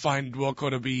 for one, find Wilco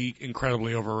to be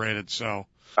incredibly overrated, so.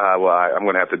 I'm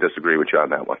going to have to disagree with you on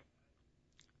that one.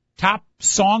 Top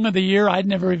song of the year,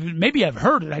 maybe I've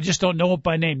heard it, I just don't know it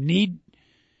by name. Need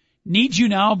You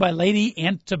Now by Lady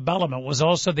Antebellum. It was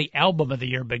also the album of the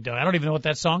year, Big Dog. I don't even know what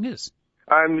that song is.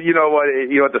 You know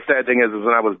what the sad thing is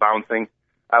when I was bouncing,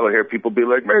 I would hear people be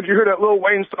like, man, did you hear that Lil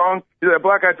Wayne song? That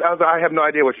Black Eyed? I have no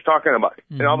idea what you're talking about.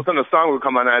 Mm-hmm. And all of a sudden a song would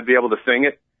come on and I'd be able to sing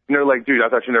it. And they're like, dude, I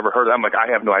thought you never heard it. I'm like,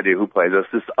 I have no idea who plays this.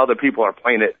 This other people are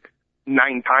playing it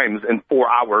 9 times in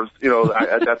 4 hours.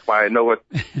 That's why I know it.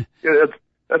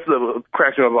 That's the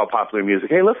cracks me up about popular music.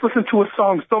 Hey, let's listen to a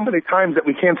song so many times that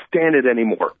we can't stand it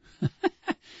anymore.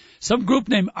 Some group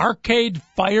named Arcade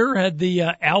Fire had the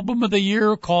album of the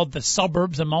year called The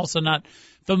Suburbs. I'm also not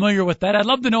familiar with that. I'd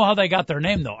love to know how they got their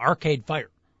name, though, Arcade Fire.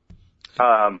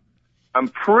 I'm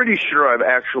pretty sure I've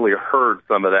actually heard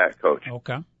some of that, Coach.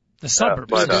 Okay. The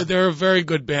Suburbs. They're a very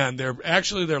good band.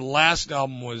 Their last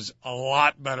album was a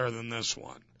lot better than this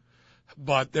one.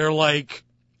 But they're like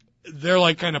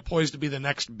kind of poised to be the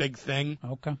next big thing.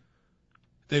 Okay.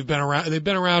 They've been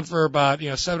around for about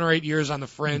 7 or 8 years on the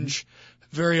fringe. Mm-hmm.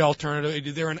 Very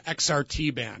alternative. They're an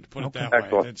XRT band, put it that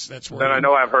Excellent. way. That's where. Then I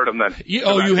know I've heard them then.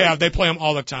 You have. They play them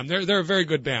all the time. They're a very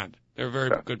good band. They're a very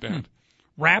good band.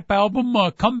 Rap album,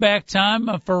 comeback time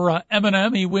for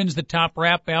Eminem. He wins the top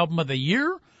rap album of the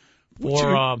year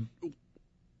for,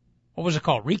 what was it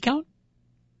called? Recount?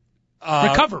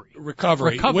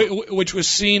 Recovery. Which was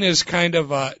seen as kind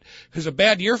of it was a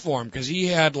bad year for him because he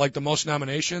had like the most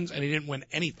nominations and he didn't win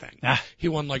anything. He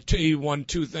won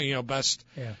two things, best.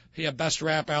 Yeah. He had best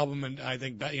rap album and I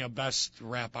think best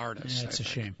rap artist. Yeah, that's a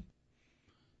shame.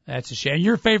 That's a shame.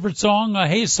 Your favorite song,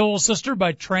 Hey Soul Sister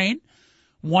by Train,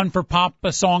 won for Pop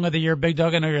Song of the Year. Big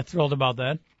Dog, I know you're thrilled about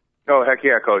that. Oh heck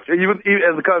yeah, Coach! Even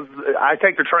because I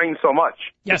take the train so much.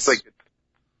 Yes.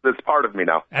 It's part of me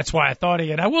now. That's why I thought of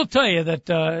it. I will tell you that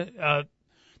the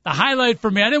highlight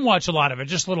for me, I didn't watch a lot of it,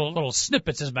 just little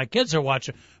snippets as my kids are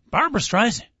watching. Barbra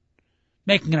Streisand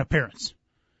making an appearance.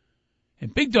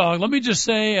 And Big Dog, let me just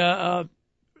say,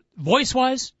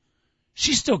 voice-wise,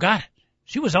 she still got it.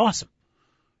 She was awesome.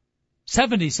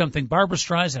 70-something Barbra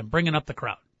Streisand bringing up the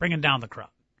crowd, bringing down the crowd,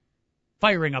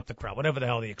 firing up the crowd, whatever the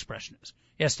hell the expression is.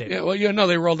 Yes, David. Yeah, well,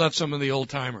 they rolled out some of the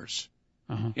old-timers.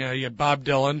 Uh-huh. You had Bob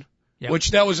Dylan. Yep.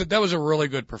 Which that was a really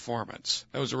good performance.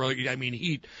 That was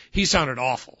he sounded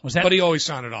awful. But he always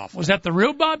sounded awful. Was that the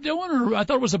real Bob Dylan, or I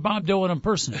thought it was a Bob Dylan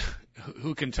impersonator?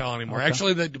 Who can tell anymore? Okay.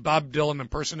 Actually, the Bob Dylan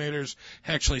impersonators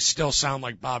actually still sound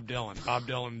like Bob Dylan. Bob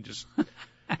Dylan just.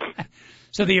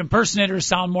 So the impersonators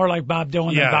sound more like Bob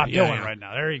Dylan than Bob Dylan right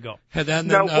now. There you go. And then,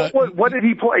 now, what did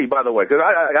he play, by the way? Because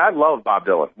I love Bob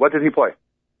Dylan. What did he play?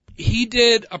 He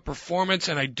did a performance,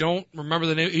 and I don't remember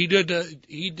the name. He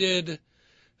did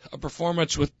a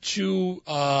performance with 2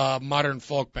 modern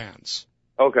folk bands.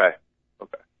 Okay.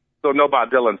 So no Bob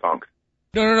Dylan songs?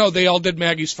 No. They all did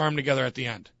Maggie's Farm together at the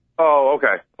end. Oh,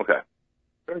 okay.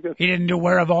 Very good. He didn't do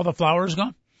Where Have All the Flowers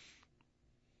Gone?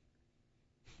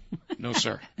 No,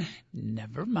 sir.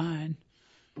 Never mind.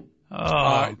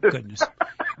 Oh, goodness.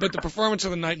 But the performance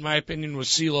of the night, in my opinion, was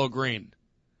CeeLo Green.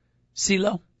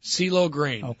 CeeLo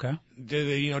Green. Okay.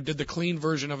 Did the clean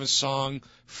version of his song,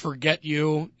 Forget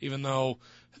You, even though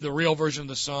the real version of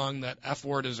the song, that F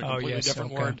word is a completely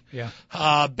different word. Yeah.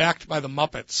 Backed by the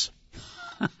Muppets.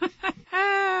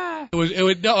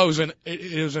 It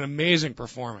was an amazing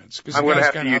performance. I'm going to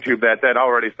have to YouTube that. That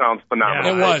already sounds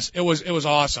phenomenal. Yeah, it was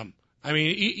awesome. I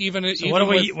mean, even what do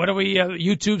we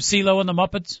YouTube CeeLo and the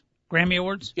Muppets Grammy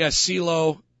Awards? Yeah,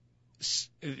 CeeLo,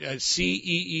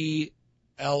 CeeLow.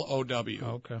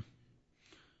 Okay.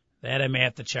 That I may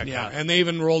have to check out. Yeah, and they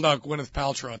even rolled out Gwyneth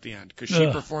Paltrow at the end because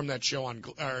she performed that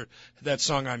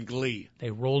song on Glee. They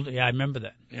rolled. Yeah, I remember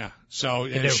that. Yeah. So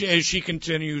she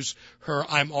continues her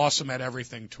 "I'm Awesome at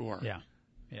Everything" tour. Yeah.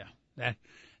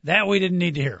 That we didn't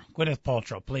need to hear. Gwyneth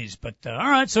Paltrow, please. But all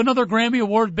right, so another Grammy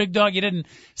Award, Big Dog. You didn't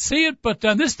see it, but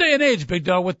on this day and age, Big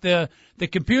Dog, with the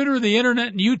computer, the internet,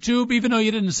 and YouTube, even though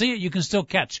you didn't see it, you can still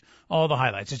catch all the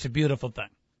highlights. It's a beautiful thing.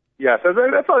 Yes,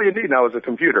 that's all you need now is a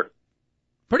computer.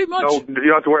 Pretty much. No, you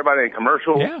don't have to worry about any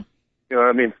commercials. Yeah. You know what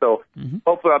I mean? So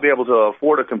hopefully I'll be able to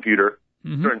afford a computer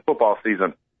during football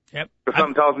season. Yep. If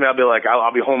something tells me I'll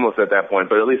be homeless at that point,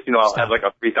 but at least, I'll have like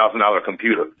a $3,000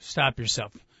 computer. Stop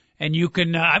yourself. And you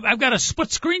can, I've got a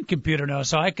split screen computer now,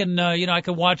 so I can, I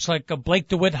can watch like Blake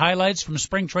DeWitt highlights from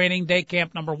spring training day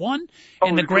camp number 1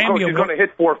 and the Grammy Award. He's going to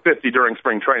hit 450 during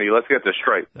spring training. Let's get this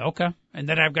straight. Okay. And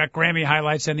then I've got Grammy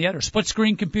highlights and the other split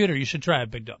screen computer. You should try it,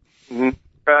 Big Dog. Mm-hmm.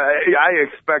 I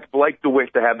expect Blake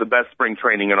DeWitt to have the best spring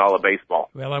training in all of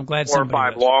baseball. Well, I'm glad 4 or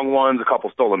 5 long ones, a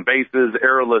couple stolen bases,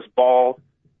 errorless ball,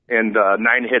 and 9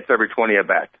 hits every 20 at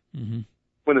bat. Mm-hmm.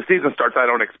 When the season starts, I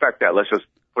don't expect that. Let's just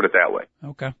put it that way.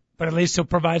 Okay. But at least he'll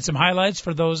provide some highlights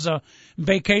for those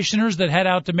vacationers that head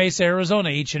out to Mesa, Arizona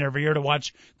each and every year to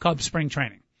watch Cubs spring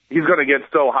training. He's going to get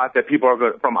so hot that people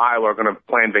from Iowa are going to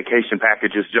plan vacation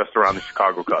packages just around the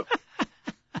Chicago Cubs.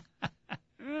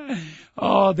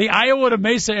 Oh, the Iowa to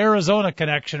Mesa, Arizona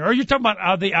connection. Or are you talking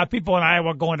about the people in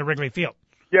Iowa going to Wrigley Field?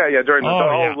 Yeah. During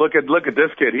look at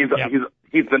this kid. He's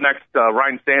the next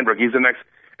Ryan Sandberg. He's the next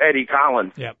Eddie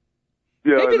Collins. Yep.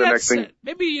 Yeah, maybe the that's next thing.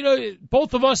 Maybe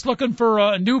both of us looking for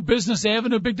a new business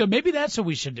avenue, Big Dog. Maybe that's what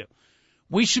we should do.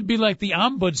 We should be like the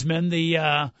ombudsman,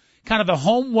 the kind of the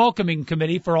home welcoming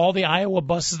committee for all the Iowa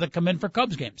buses that come in for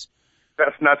Cubs games.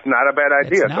 That's not a bad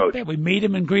idea, Coach. Bad. We meet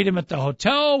him and greet him at the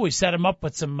hotel. We set him up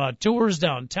with some tours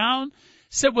downtown.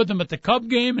 Sit with him at the Cub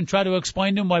game and try to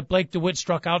explain to him why Blake DeWitt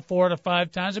struck out 4 out of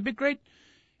 5 times. It'd be great.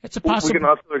 It's a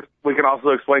possibility. We can also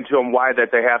explain to them why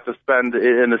that they have to spend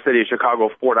in the city of Chicago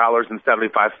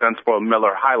 $4.75 for a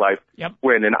Miller High Life. Yep.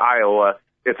 When in Iowa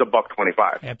it's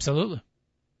 $1.25. Absolutely.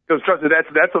 Because trust me,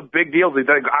 that's a big deal.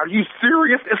 Are you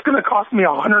serious? It's going to cost me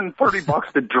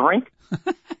 $130 to drink.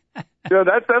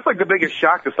 That's like the biggest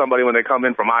shock to somebody when they come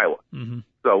in from Iowa. Mm-hmm.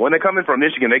 So when they come in from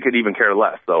Michigan, they could even care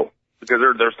less. So because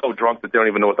they're so drunk that they don't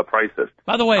even know what the price is.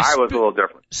 By the way, Iowa's a little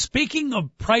different. Speaking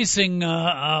of pricing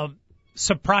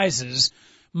surprises,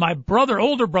 my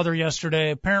older brother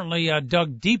yesterday apparently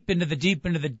dug deep into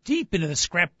the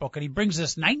scrapbook, and he brings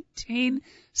this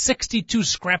 1962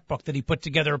 scrapbook that he put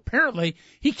together. Apparently,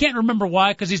 he can't remember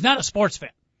why because he's not a sports fan.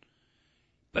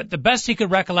 But the best he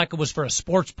could recollect it was for a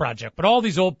sports project. But all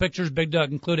these old pictures, Big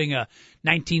Dog, including a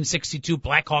 1962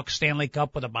 Blackhawks Stanley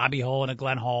Cup with a Bobby Hull and a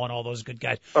Glenn Hall and all those good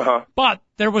guys. Uh-huh. But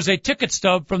there was a ticket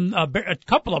stub from a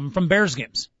couple of them from Bears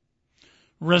games.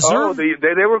 Reserve. Oh,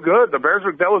 they were good. The Bears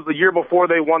that was the year before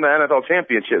they won the NFL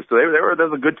championship, so that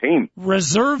was a good team.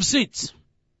 Reserve seats.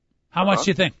 How much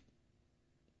do you think?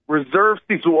 Reserve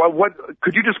seats. What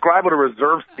could you describe what a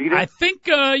reserve seat is? I think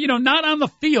not on the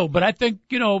field, but I think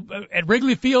at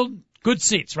Wrigley Field, good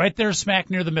seats right there, smack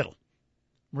near the middle.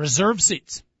 Reserve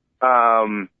seats.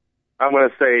 I'm going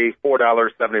to say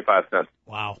 $4.75.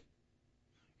 Wow,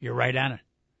 you're right on it.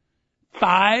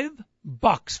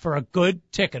 $5 for a good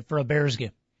ticket for a Bears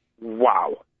game.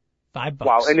 Wow. $5.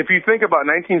 Wow. And if you think about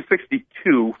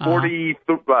 1962,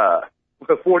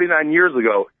 49 years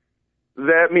ago,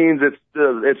 that means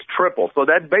it's triple. So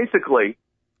that basically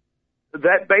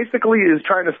is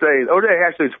trying to say,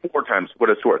 actually it's 4 times what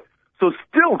it's worth. So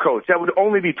still, Coach, that would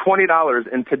only be $20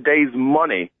 in today's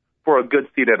money for a good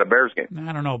seat at a Bears game.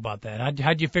 I don't know about that.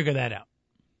 How'd you figure that out?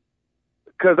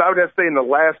 Because I would have to say in the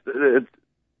last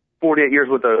 48 years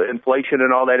with the inflation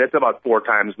and all that, it's about 4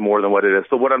 times more than what it is.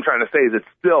 So what I'm trying to say is it's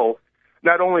still,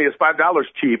 not only is $5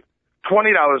 cheap,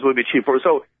 $20 would be cheap for it.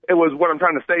 So what I'm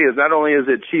trying to say is not only is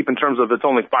it cheap in terms of it's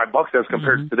only $5 as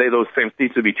compared to today, those same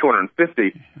seats would be $250.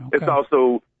 Okay. It's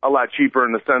also a lot cheaper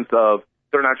in the sense of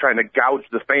they're not trying to gouge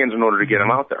the fans in order to get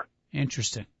them out there.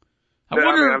 Interesting.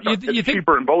 It's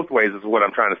cheaper in both ways is what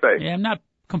I'm trying to say. Yeah, I'm not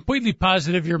completely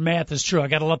positive your math is true. I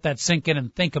got to let that sink in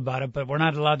and think about it, but we're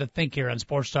not allowed to think here on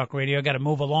Sports Talk Radio. I got to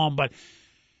move along, but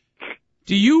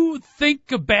Do you think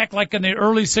back like in the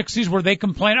early 60s where they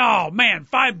complained, oh, man,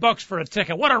 $5 for a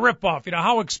ticket. What a ripoff. You know,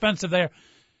 how expensive they are.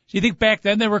 Do you think back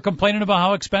then they were complaining about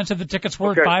how expensive the tickets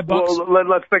were at $5? Well,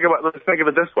 let's think of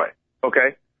it this way,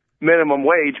 okay? Minimum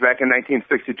wage back in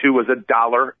 1962 was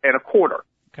 $1.25.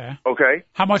 Okay. Okay?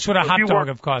 How much would a hot dog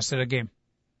have cost at a game?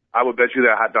 I would bet you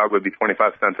that hot dog would be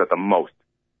 25 cents at the most.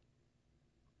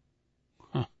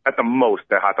 Huh. At the most,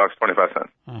 that hot dog's 25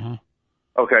 cents. Uh-huh.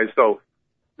 Okay, so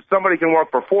somebody can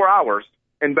work for 4 hours,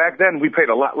 and back then we paid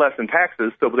a lot less in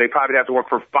taxes, so they probably have to work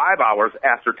for 5 hours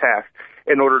after tax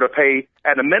in order to pay,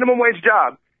 at a minimum wage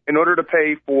job, in order to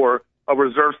pay for a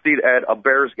reserve seat at a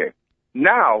Bears game.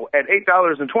 Now, at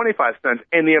 $8.25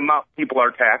 in the amount people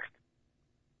are taxed,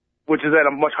 which is at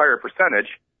a much higher percentage,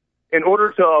 in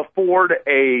order to afford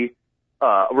a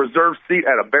reserve seat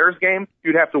at a Bears game,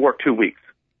 you'd have to work 2 weeks.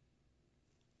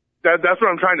 That's what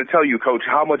I'm trying to tell you, Coach,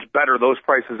 how much better those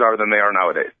prices are than they are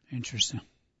nowadays. Interesting.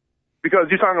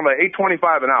 Because you're talking about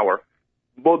 $8.25 an hour.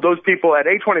 Well, those people at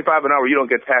 $8.25 an hour, you don't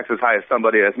get taxed as high as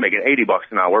somebody that's making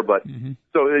 $80 an hour, but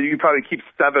so you probably keep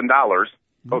 $7.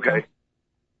 Okay.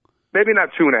 Maybe not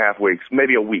 2.5 weeks,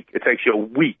 maybe a week. It takes you a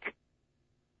week,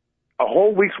 a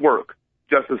whole week's work,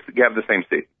 just to have the same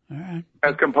seat. All right.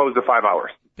 As composed to 5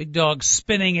 hours. Big Dog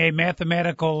spinning a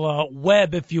mathematical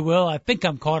web, if you will. I think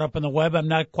I'm caught up in the web. I'm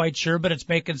not quite sure, but it's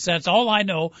making sense. All I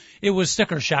know, it was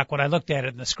sticker shock when I looked at it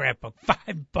in the scrapbook.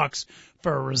 $5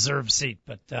 for a reserve seat,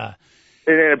 but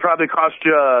and it probably cost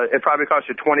you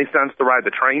 20 cents to ride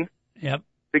the train. Yep.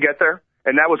 To get there,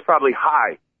 and that was probably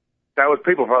high. That was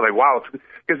people probably wow,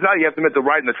 because now you have to admit the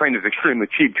ride in the train is extremely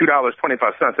cheap. $2.25.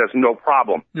 That's no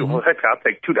problem. I'll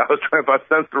take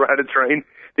 $2.25 to ride a train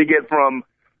to get from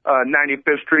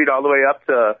 95th Street all the way up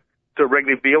to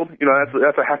Wrigley Field. You know,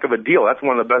 that's a heck of a deal. That's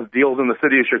one of the best deals in the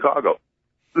city of Chicago.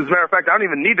 As a matter of fact, I don't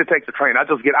even need to take the train. I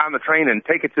just get on the train and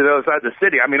take it to the other side of the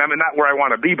city. I mean, I'm not where I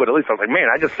want to be, but at least I was like, man,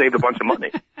 I just saved a bunch of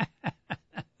money.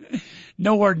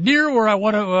 Nowhere near where I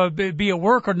want to be at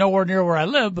work or nowhere near where I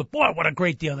live, but boy, what a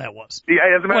great deal that was.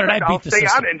 Yeah, as a matter of fact, I'll stay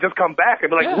on it and just come back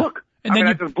and be like, look, and then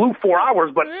I just blew 4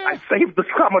 hours, but I saved this,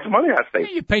 how much money I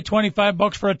saved. You pay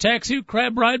 $25 for a taxi,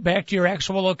 crab ride back to your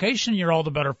actual location, you're all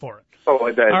the better for it. Oh,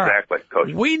 exactly,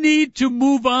 Coach. We need to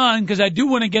move on because I do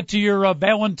want to get to your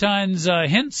Valentine's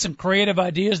hints and creative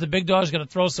ideas. The Big Dog's going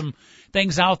to throw some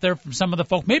things out there from some of the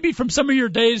folk, maybe from some of your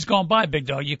days gone by, Big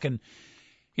Dog. You can,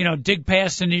 dig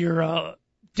past into your,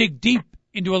 dig deep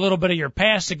into a little bit of your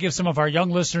past to give some of our young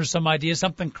listeners some ideas,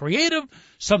 something creative,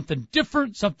 something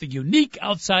different, something unique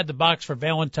outside the box for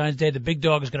Valentine's Day. The Big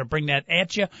Dog is going to bring that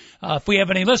at you. If we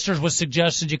have any listeners with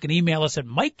suggestions, you can email us at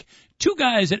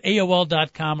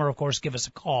Mike2Guys@AOL.com or, of course, give us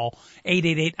a call,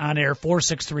 888-ON-AIR,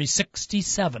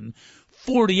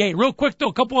 463-6748. Real quick, though,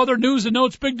 a couple other news and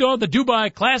notes, Big Dog. The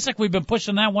Dubai Classic, we've been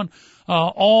pushing that one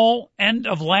all end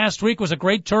of last week. It was a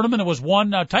great tournament. It was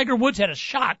won. Tiger Woods had a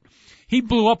shot. He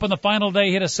blew up on the final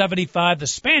day, hit a 75. The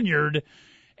Spaniard,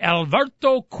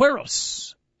 Alberto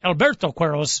Quiros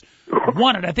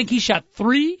won it. I think he shot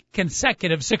 3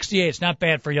 consecutive 68s. Not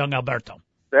bad for young Alberto.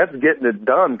 That's getting it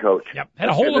done, Coach. Yep. Had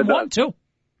a hole in one, too.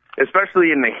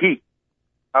 Especially in the heat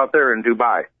out there in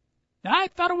Dubai. I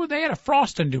thought they had a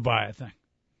frost in Dubai, I think.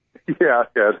 Yeah,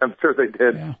 I'm sure they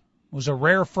did. Yeah. It was a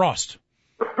rare frost.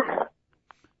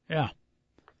 Yeah.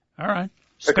 All right.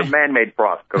 Like a man-made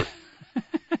frost, Coach.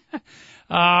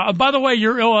 By the way,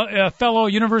 your fellow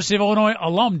University of Illinois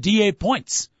alum, D.A.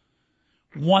 Points,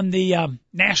 won the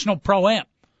National Pro-Am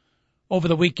over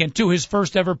the weekend, too. His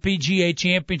first ever PGA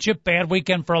championship. Bad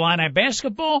weekend for Illini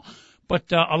basketball,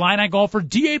 but Illini golfer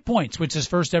D.A. Points, which is his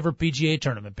first ever PGA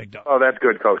tournament, Big Dog. Oh, that's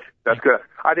good, Coach. That's good.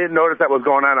 I didn't notice that was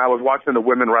going on. I was watching the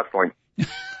women wrestling.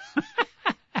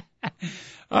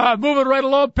 Moving right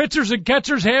along, pitchers and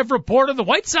catchers have reported. The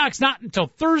White Sox not until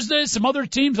Thursday. Some other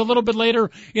teams a little bit later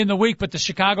in the week, but the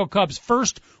Chicago Cubs'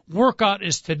 first workout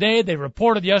is today. They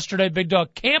reported yesterday, Big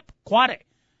Dog, Camp Quade.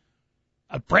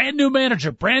 A brand new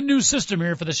manager, brand new system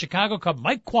here for the Chicago Cubs.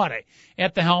 Mike Quade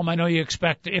at the helm. I know you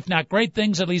expect, if not great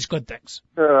things, at least good things.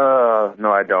 No,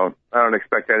 I don't. I don't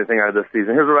expect anything out of this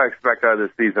season. Here's what I expect out of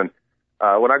this season.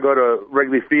 When I go to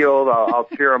Wrigley Field, I'll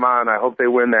cheer them on. I hope they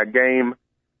win that game.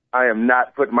 I am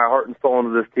not putting my heart and soul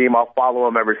into this team. I'll follow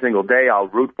them every single day. I'll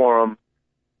root for them.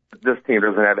 This team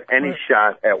doesn't have any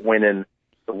shot at winning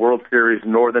the World Series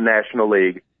nor the National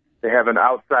League. They have an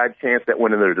outside chance at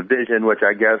winning their division, which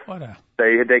I guess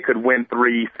they could win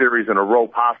 3 series in a row,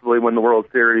 possibly win the World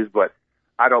Series, but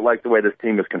I don't like the way this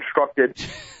team is constructed.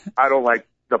 I don't like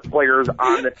the players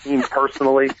on the team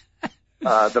personally.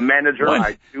 The manager,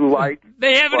 I do like.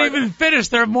 They haven't even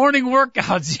finished their morning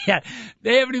workouts yet.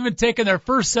 They haven't even taken their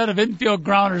first set of infield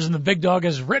grounders, and the Big Dog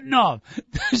has written off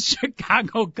the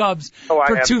Chicago Cubs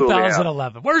for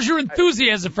 2011. Have. Where's your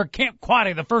enthusiasm for Camp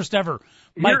Quaddy, the first ever?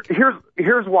 Mike?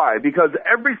 Here's why. Because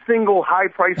every single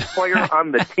high-priced player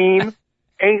on the team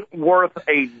ain't worth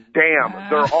a damn.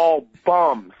 They're all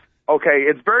bums. Okay,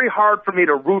 it's very hard for me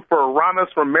to root for Ramos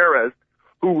Ramirez,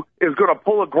 who is going to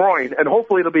pull a groin, and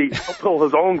hopefully he'll pull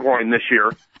his own groin this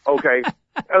year, okay,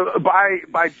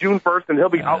 by June 1st, and he'll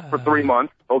be out for 3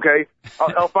 months, okay?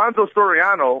 Alfonso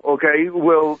Soriano, okay,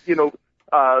 will, he'll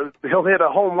hit a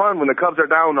home run when the Cubs are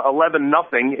down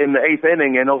 11-0 in the 8th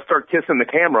inning, and he'll start kissing the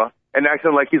camera and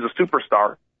acting like he's a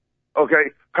superstar,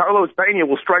 okay? Carlos Pena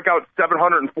will strike out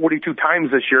 742 times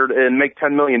this year and make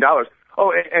 $10 million.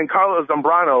 Oh, and Carlos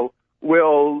Zambrano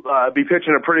will be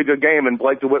pitching a pretty good game, and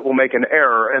Blake DeWitt will make an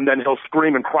error, and then he'll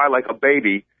scream and cry like a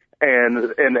baby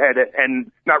and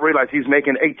not realize he's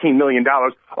making $18 million.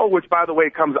 Oh, which, by the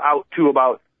way, comes out to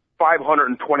about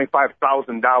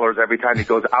 $525,000 every time he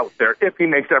goes out there, if he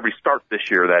makes every start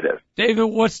this year, that is. David,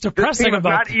 what's depressing about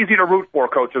this? It's not easy to root for,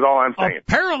 Coach, is all I'm saying.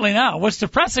 Apparently not. What's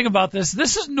depressing about this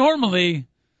is normally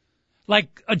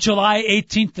like a July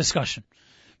 18th discussion.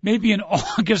 Maybe an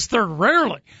August 3rd,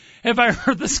 rarely have I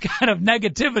heard this kind of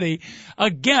negativity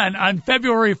again on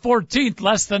February 14th,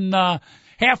 less than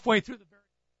halfway through the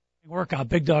workout.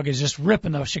 Big Dog is just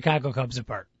ripping those Chicago Cubs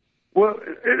apart. Well,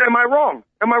 am I wrong?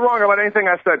 Am I wrong about anything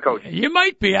I said, Coach? You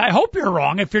might be. I hope you're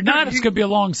wrong. If you're not, it's going to be a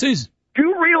long season. Do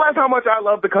you realize how much I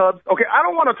love the Cubs? Okay, I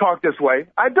don't want to talk this way.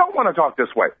 I don't want to talk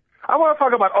this way. I want to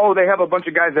talk about, they have a bunch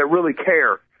of guys that really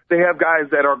care. They have guys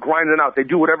that are grinding out. They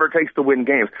do whatever it takes to win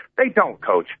games. They don't,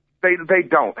 Coach. They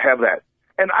don't have that.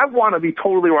 And I want to be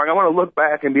totally wrong. I want to look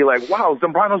back and be like, wow,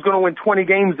 Zambrano's going to win 20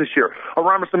 games this year.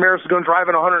 Ramos Ramirez is going to drive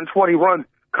in 120 runs.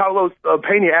 Carlos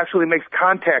Pena actually makes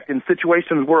contact in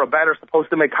situations where a batter's supposed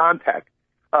to make contact.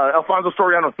 Alfonso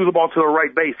Soriano threw the ball to the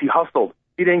right base. He hustled.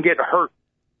 He didn't get hurt.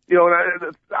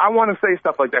 And I want to say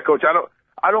stuff like that, Coach.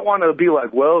 I don't want to be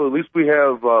like, well, at least we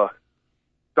have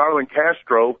Darwin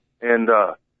Castro, and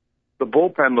the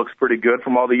bullpen looks pretty good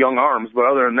from all the young arms. But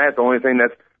other than that, the only thing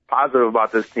that's positive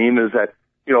about this team is that,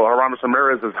 Ramos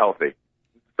Ramirez is healthy.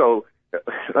 So, I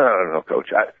don't know,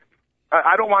 Coach.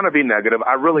 I don't want to be negative.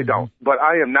 I really don't. But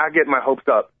I am not getting my hopes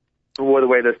up for the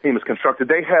way this team is constructed.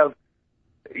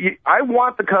 I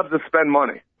want the Cubs to spend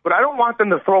money, but I don't want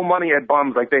them to throw money at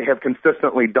bums like they have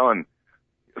consistently done.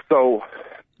 So,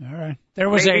 all right. There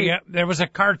was a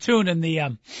cartoon in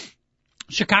the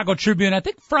Chicago Tribune, I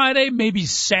think Friday, maybe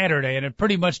Saturday, and it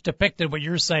pretty much depicted what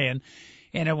you're saying.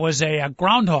 And it was a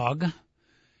groundhog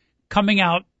coming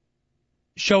out,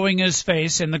 showing his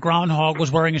face, and the groundhog was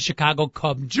wearing a Chicago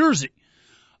Cub jersey.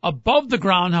 Above the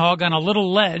groundhog on a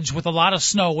little ledge with a lot of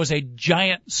snow was a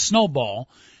giant snowball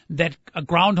that a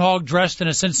groundhog dressed in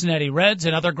a Cincinnati Reds,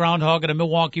 another groundhog in a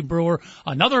Milwaukee Brewer,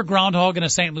 another groundhog in a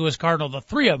St. Louis Cardinal. The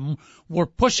three of them were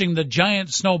pushing the giant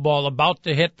snowball about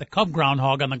to hit the Cub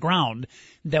groundhog on the ground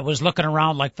that was looking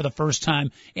around like for the first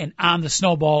time. And on the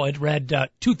snowball, it read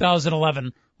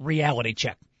 2011 reality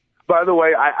check. By the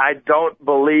way, I don't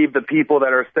believe the people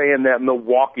that are saying that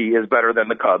Milwaukee is better than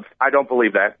the Cubs. I don't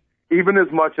believe that. Even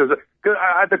as much as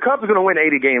the Cubs are going to win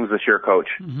 80 games this year, Coach.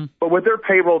 Mm-hmm. But with their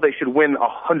payroll, they should win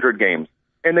 100 games,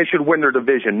 and they should win their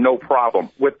division, no problem,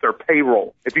 with their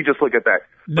payroll. If you just look at that,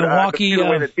 Milwaukee, the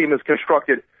way the team is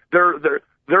constructed, they're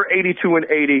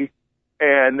 82-80,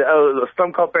 and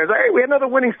some Cubs fans, hey, we had another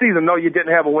winning season. No, you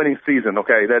didn't have a winning season.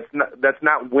 Okay, that's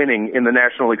not winning in the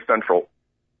National League Central.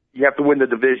 You have to win the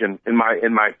division, in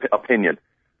my opinion.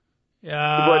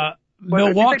 But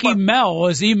Milwaukee Mel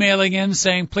was emailing in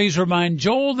saying, please remind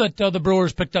Joel that the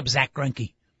Brewers picked up Zach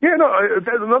Greinke. Yeah, no,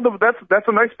 that's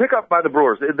a nice pickup by the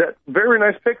Brewers. That very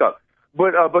nice pickup.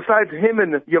 But besides him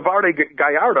and Yavarde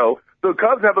Gallardo, the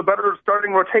Cubs have a better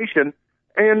starting rotation,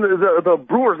 and the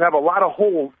Brewers have a lot of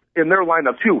holes in their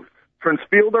lineup too. Prince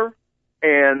Fielder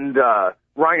and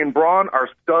Ryan Braun are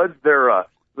studs. Their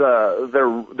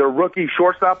rookie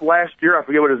shortstop last year, I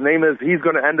forget what his name is. He's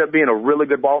going to end up being a really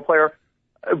good ball player.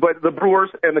 But the Brewers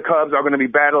and the Cubs are going to be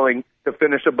battling to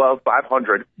finish above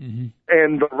 500. Mm-hmm.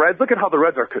 And the Reds, look at how the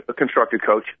Reds are constructed,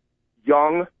 Coach.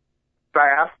 Young,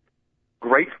 fast,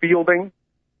 great fielding,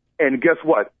 and guess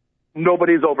what?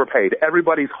 Nobody's overpaid.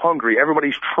 Everybody's hungry.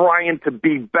 Everybody's trying to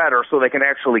be better so they can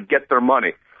actually get their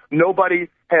money. Nobody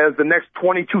has the next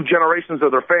 22 generations of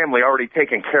their family already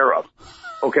taken care of.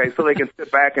 Okay, so they can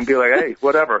sit back and be like, hey,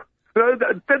 whatever.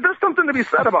 There's something to be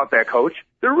said about that, Coach.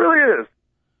 There really is.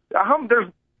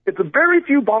 It's a very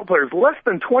few ball players, less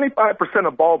than 25%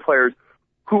 of ball players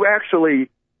who actually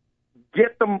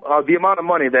get them the amount of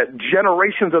money that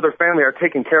generations of their family are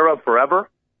taken care of forever,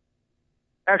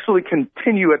 actually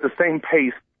continue at the same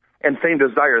pace and same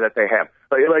desire that they have.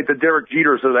 Like the Derek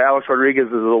Jeters or the Alex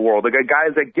Rodriguez's of the world, the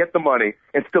guys that get the money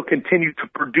and still continue to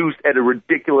produce at a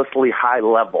ridiculously high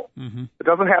level. Mm-hmm. It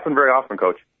doesn't happen very often,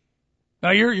 Coach.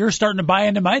 Now you're starting to buy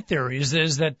into my theories,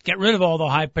 is that get rid of all the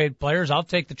high-paid players. I'll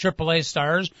take the AAA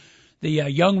stars, the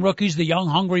young rookies, the young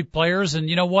hungry players, and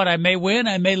you know what? I may win,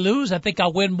 I may lose. I think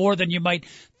I'll win more than you might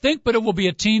think, but it will be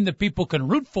a team that people can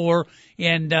root for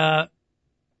and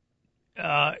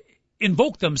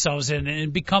invoke themselves in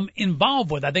and become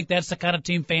involved with. I think that's the kind of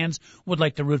team fans would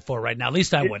like to root for right now. At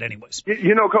least I would, anyways.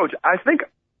 You know, Coach, I think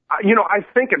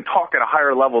and talk at a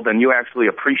higher level than you actually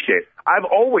appreciate. I've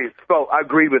always felt I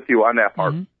agree with you on that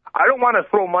part. Mm-hmm. I don't want to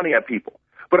throw money at people,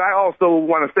 but I also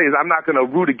want to say is I'm not going to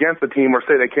root against the team or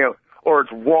say they can't or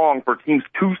it's wrong for teams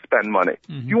to spend money.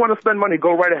 Mm-hmm. If you want to spend money,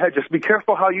 go right ahead. Just be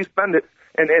careful how you spend it.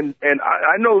 And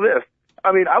I know this.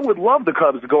 I mean, I would love the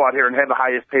Cubs to go out here and have the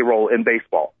highest payroll in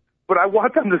baseball. But I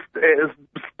want them to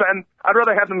spend, I'd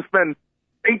rather have them spend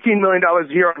 $18 million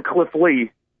a year on Cliff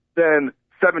Lee than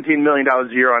 $17 million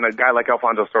a year on a guy like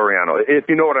Alfonso Soriano, if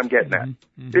you know what I'm getting at.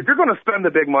 Mm-hmm. If you're going to spend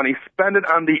the big money, spend it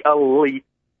on the elite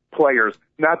players,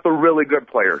 not the really good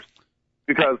players.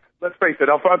 Because, let's face it,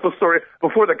 Alfonso Soriano,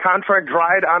 before the contract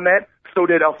dried on that, so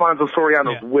did Alfonso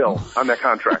Soriano's will on that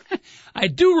contract. I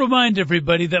do remind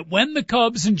everybody that when the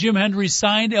Cubs and Jim Hendry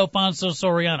signed Alfonso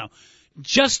Soriano,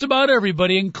 just about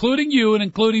everybody, including you and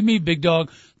including me, Big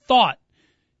Dog, thought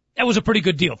that was a pretty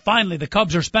good deal. Finally, the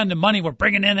Cubs are spending money. We're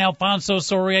bringing in Alfonso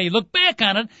Soriano. You look back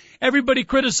on it, everybody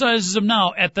criticizes him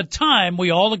now. At the time,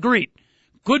 we all agreed.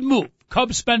 Good move.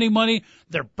 Cubs spending money.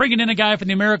 They're bringing in a guy from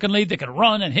the American League that can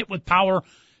run and hit with power.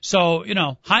 So,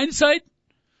 hindsight,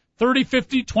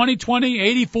 30-50,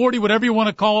 20-20, 80-40, whatever you want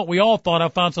to call it, we all thought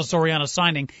Alfonso Soriano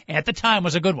signing at the time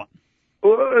was a good one.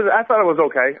 Well, I thought it was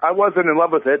okay. I wasn't in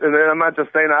love with it, and I'm not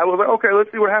just saying that. I was like, okay,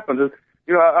 let's see what happens.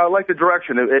 I like the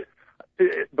direction.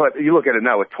 But you look at it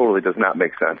now, it totally does not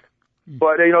make sense.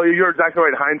 But, you're exactly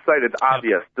right. In hindsight, it's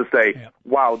obvious to say,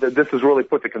 wow, this has really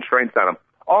put the constraints on him.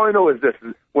 All I know is this.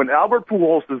 When Albert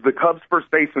Pujols is the Cubs' first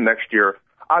baseman next year,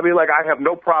 I'll be like, I have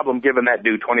no problem giving that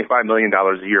dude $25 million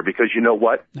a year because you know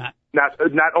what?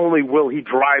 Not only will he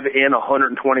drive in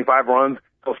 125 runs,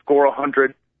 he'll score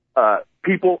 100.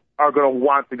 People are going to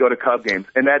want to go to Cub games,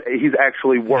 and that he's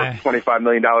actually worth $25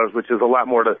 million, which is a lot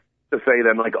more to say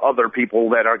than like other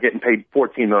people that are getting paid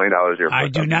 $14 million a year. I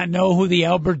do not know who the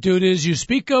Albert dude is you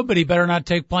speak of, but he better not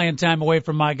take playing time away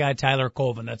from my guy Tyler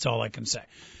Colvin. That's all I can say.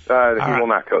 He will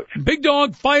not, Coach. Big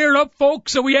Dog fired up,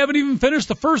 folks. So we haven't even finished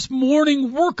the first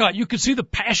morning workout. You can see the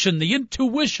passion, the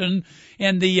intuition,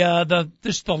 and the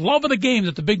love of the game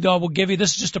that the Big Dog will give you.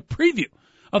 This is just a preview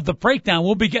of the breakdown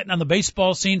we'll be getting on the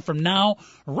baseball scene from now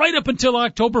right up until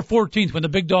October 14th when the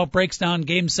Big Dog breaks down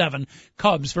Game 7,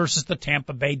 Cubs versus the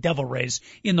Tampa Bay Devil Rays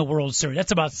in the World Series.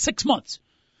 That's about 6 months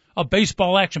of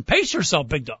baseball action. Pace yourself,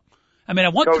 Big Dog. I mean, I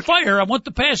want the fire, I want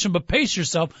the passion, but pace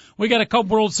yourself. We got a Cub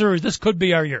World Series. This could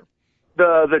be our year.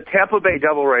 The Tampa Bay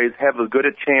Devil Rays have as good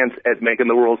a chance at making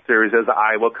the World Series as the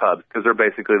Iowa Cubs because they're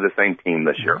basically the same team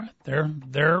this year.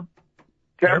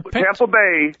 Tampa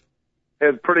Bay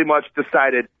has pretty much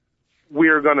decided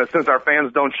we're going to, since our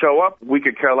fans don't show up, we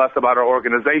could care less about our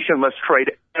organization. Let's trade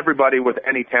everybody with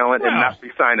any talent and not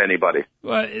re-sign anybody.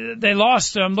 Well, they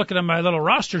lost, I'm looking at my little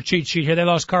roster cheat sheet here, they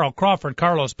lost Carl Crawford,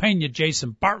 Carlos Pena,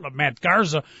 Jason Bartlett, Matt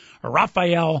Garza,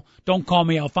 Rafael, don't call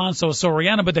me Alfonso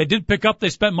Soriano, but they did pick up, they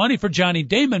spent money for Johnny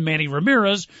Damon, Manny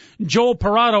Ramirez, Joel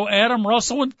Parado, Adam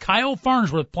Russell, and Kyle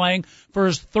Farnsworth playing for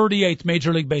his 38th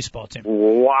Major League Baseball team.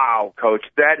 Wow, Coach,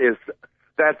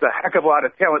 that's a heck of a lot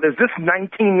of talent. Is this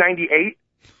 1998?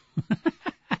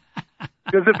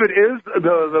 Because if it is,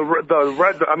 the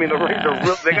Rays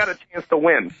they got a chance to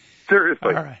win.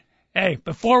 Seriously. All right. Hey,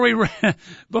 before we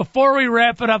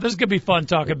wrap it up, this is gonna be fun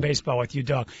talking baseball with you,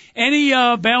 Dog. Any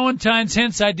Valentine's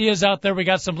hints, ideas out there? We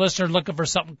got some listeners looking for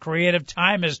something creative.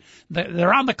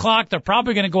 They're on the clock. They're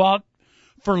probably gonna go out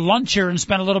for lunch here and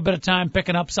spend a little bit of time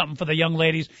picking up something for the young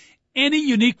ladies. Any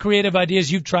unique creative ideas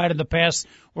you've tried in the past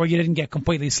where you didn't get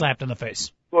completely slapped in the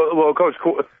face? Well, Coach,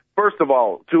 first of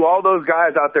all, to all those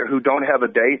guys out there who don't have a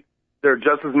date, there are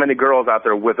just as many girls out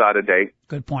there without a date.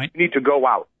 Good point. You need to go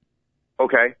out,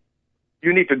 okay?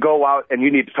 You need to go out and you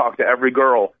need to talk to every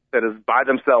girl that is by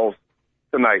themselves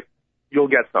tonight. You'll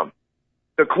get some.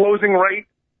 The closing rate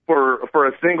for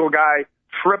a single guy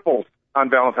triples on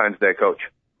Valentine's Day, Coach.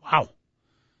 Wow.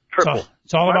 triple.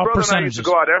 It's all about percentages. My brother and I used to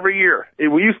go out every year.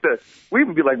 We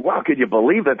would be like, wow, could you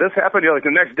believe that this happened? Like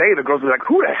the next day, the girls would be like,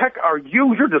 who the heck are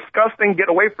you? You're disgusting. Get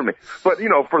away from me. But,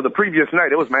 for the previous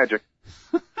night, it was magic.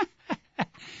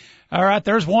 All right,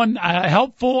 there's one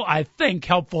helpful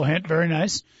hint. Very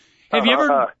nice. Have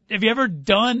you ever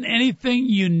done anything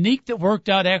unique that worked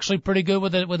out actually pretty good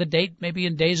with a date, maybe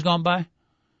in days gone by?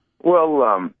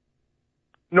 Well,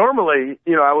 normally,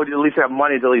 I would at least have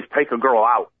money to at least take a girl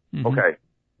out. Mm-hmm. Okay.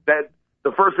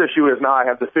 The first issue is now I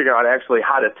have to figure out actually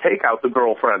how to take out the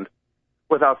girlfriend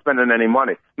without spending any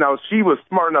money. Now, she was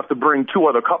smart enough to bring 2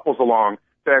 other couples along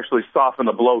to actually soften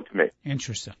the blow to me.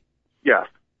 Interesting. Yes.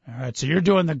 All right, so you're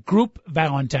doing the group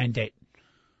Valentine date.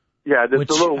 Yeah,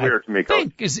 it's a little weird to me, Coach. I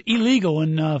think is illegal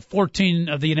in 14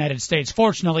 of the United States.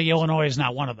 Fortunately, Illinois is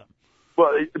not one of them.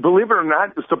 Well, believe it or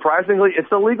not, surprisingly, it's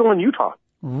illegal in Utah.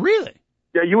 Really?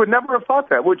 Yeah, you would never have thought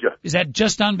that, would you? Is that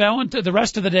just on Valentine? The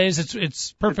rest of the days,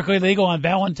 it's perfectly legal. On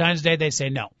Valentine's Day, they say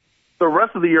no. The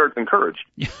rest of the year, it's encouraged.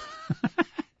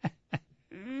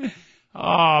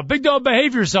 Oh, Big Dog,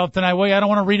 behave yourself tonight. Well, I don't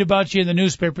want to read about you in the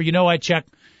newspaper. I check.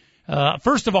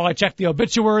 First of all, I check the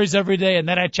obituaries every day, and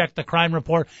then I check the crime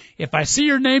report. If I see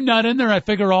your name not in there, I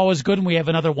figure all is good, and we have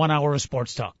another 1 hour of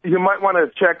sports talk. You might want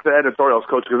to check the editorials,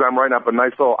 Coach, because I'm writing up a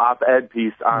nice little op-ed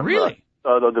piece on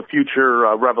the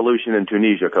future revolution in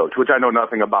Tunisia, Coach, which I know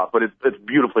nothing about, but it's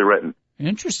beautifully written.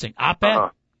 Interesting. Op-ed.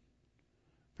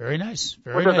 Very nice.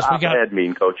 Very nice. What does op-ed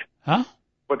mean, Coach? Huh?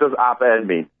 What does op-ed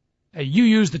mean? You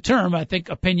use the term, I think,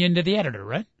 opinion to the editor,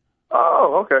 right?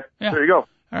 Oh, okay. Yeah. There you go.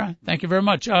 All right. Thank you very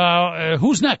much.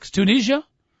 Who's next? Tunisia?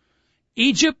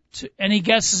 Egypt? Any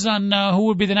guesses on who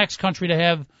would be the next country to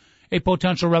have a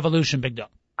potential revolution, Big Dog?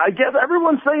 I guess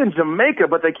everyone's saying Jamaica,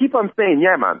 but they keep on saying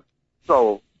Yemen.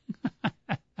 So.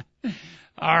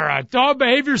 All right. Dog,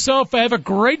 behave yourself. Have a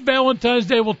great Valentine's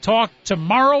Day. We'll talk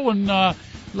tomorrow, and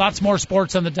lots more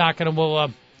sports on the docket, and we'll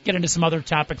get into some other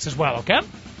topics as well, okay?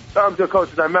 Sounds good, Coach.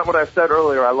 I meant what I said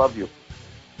earlier. I love you.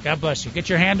 God bless you. Get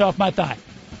your hand off my thigh.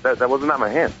 That was not my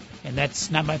hand. And that's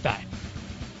not my thigh.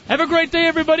 Have a great day,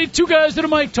 everybody. 2 guys to the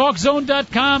mic.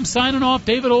 TalkZone.com. Signing off.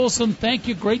 David Olson. Thank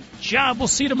you. Great job. We'll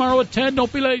see you tomorrow at 10.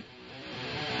 Don't be late.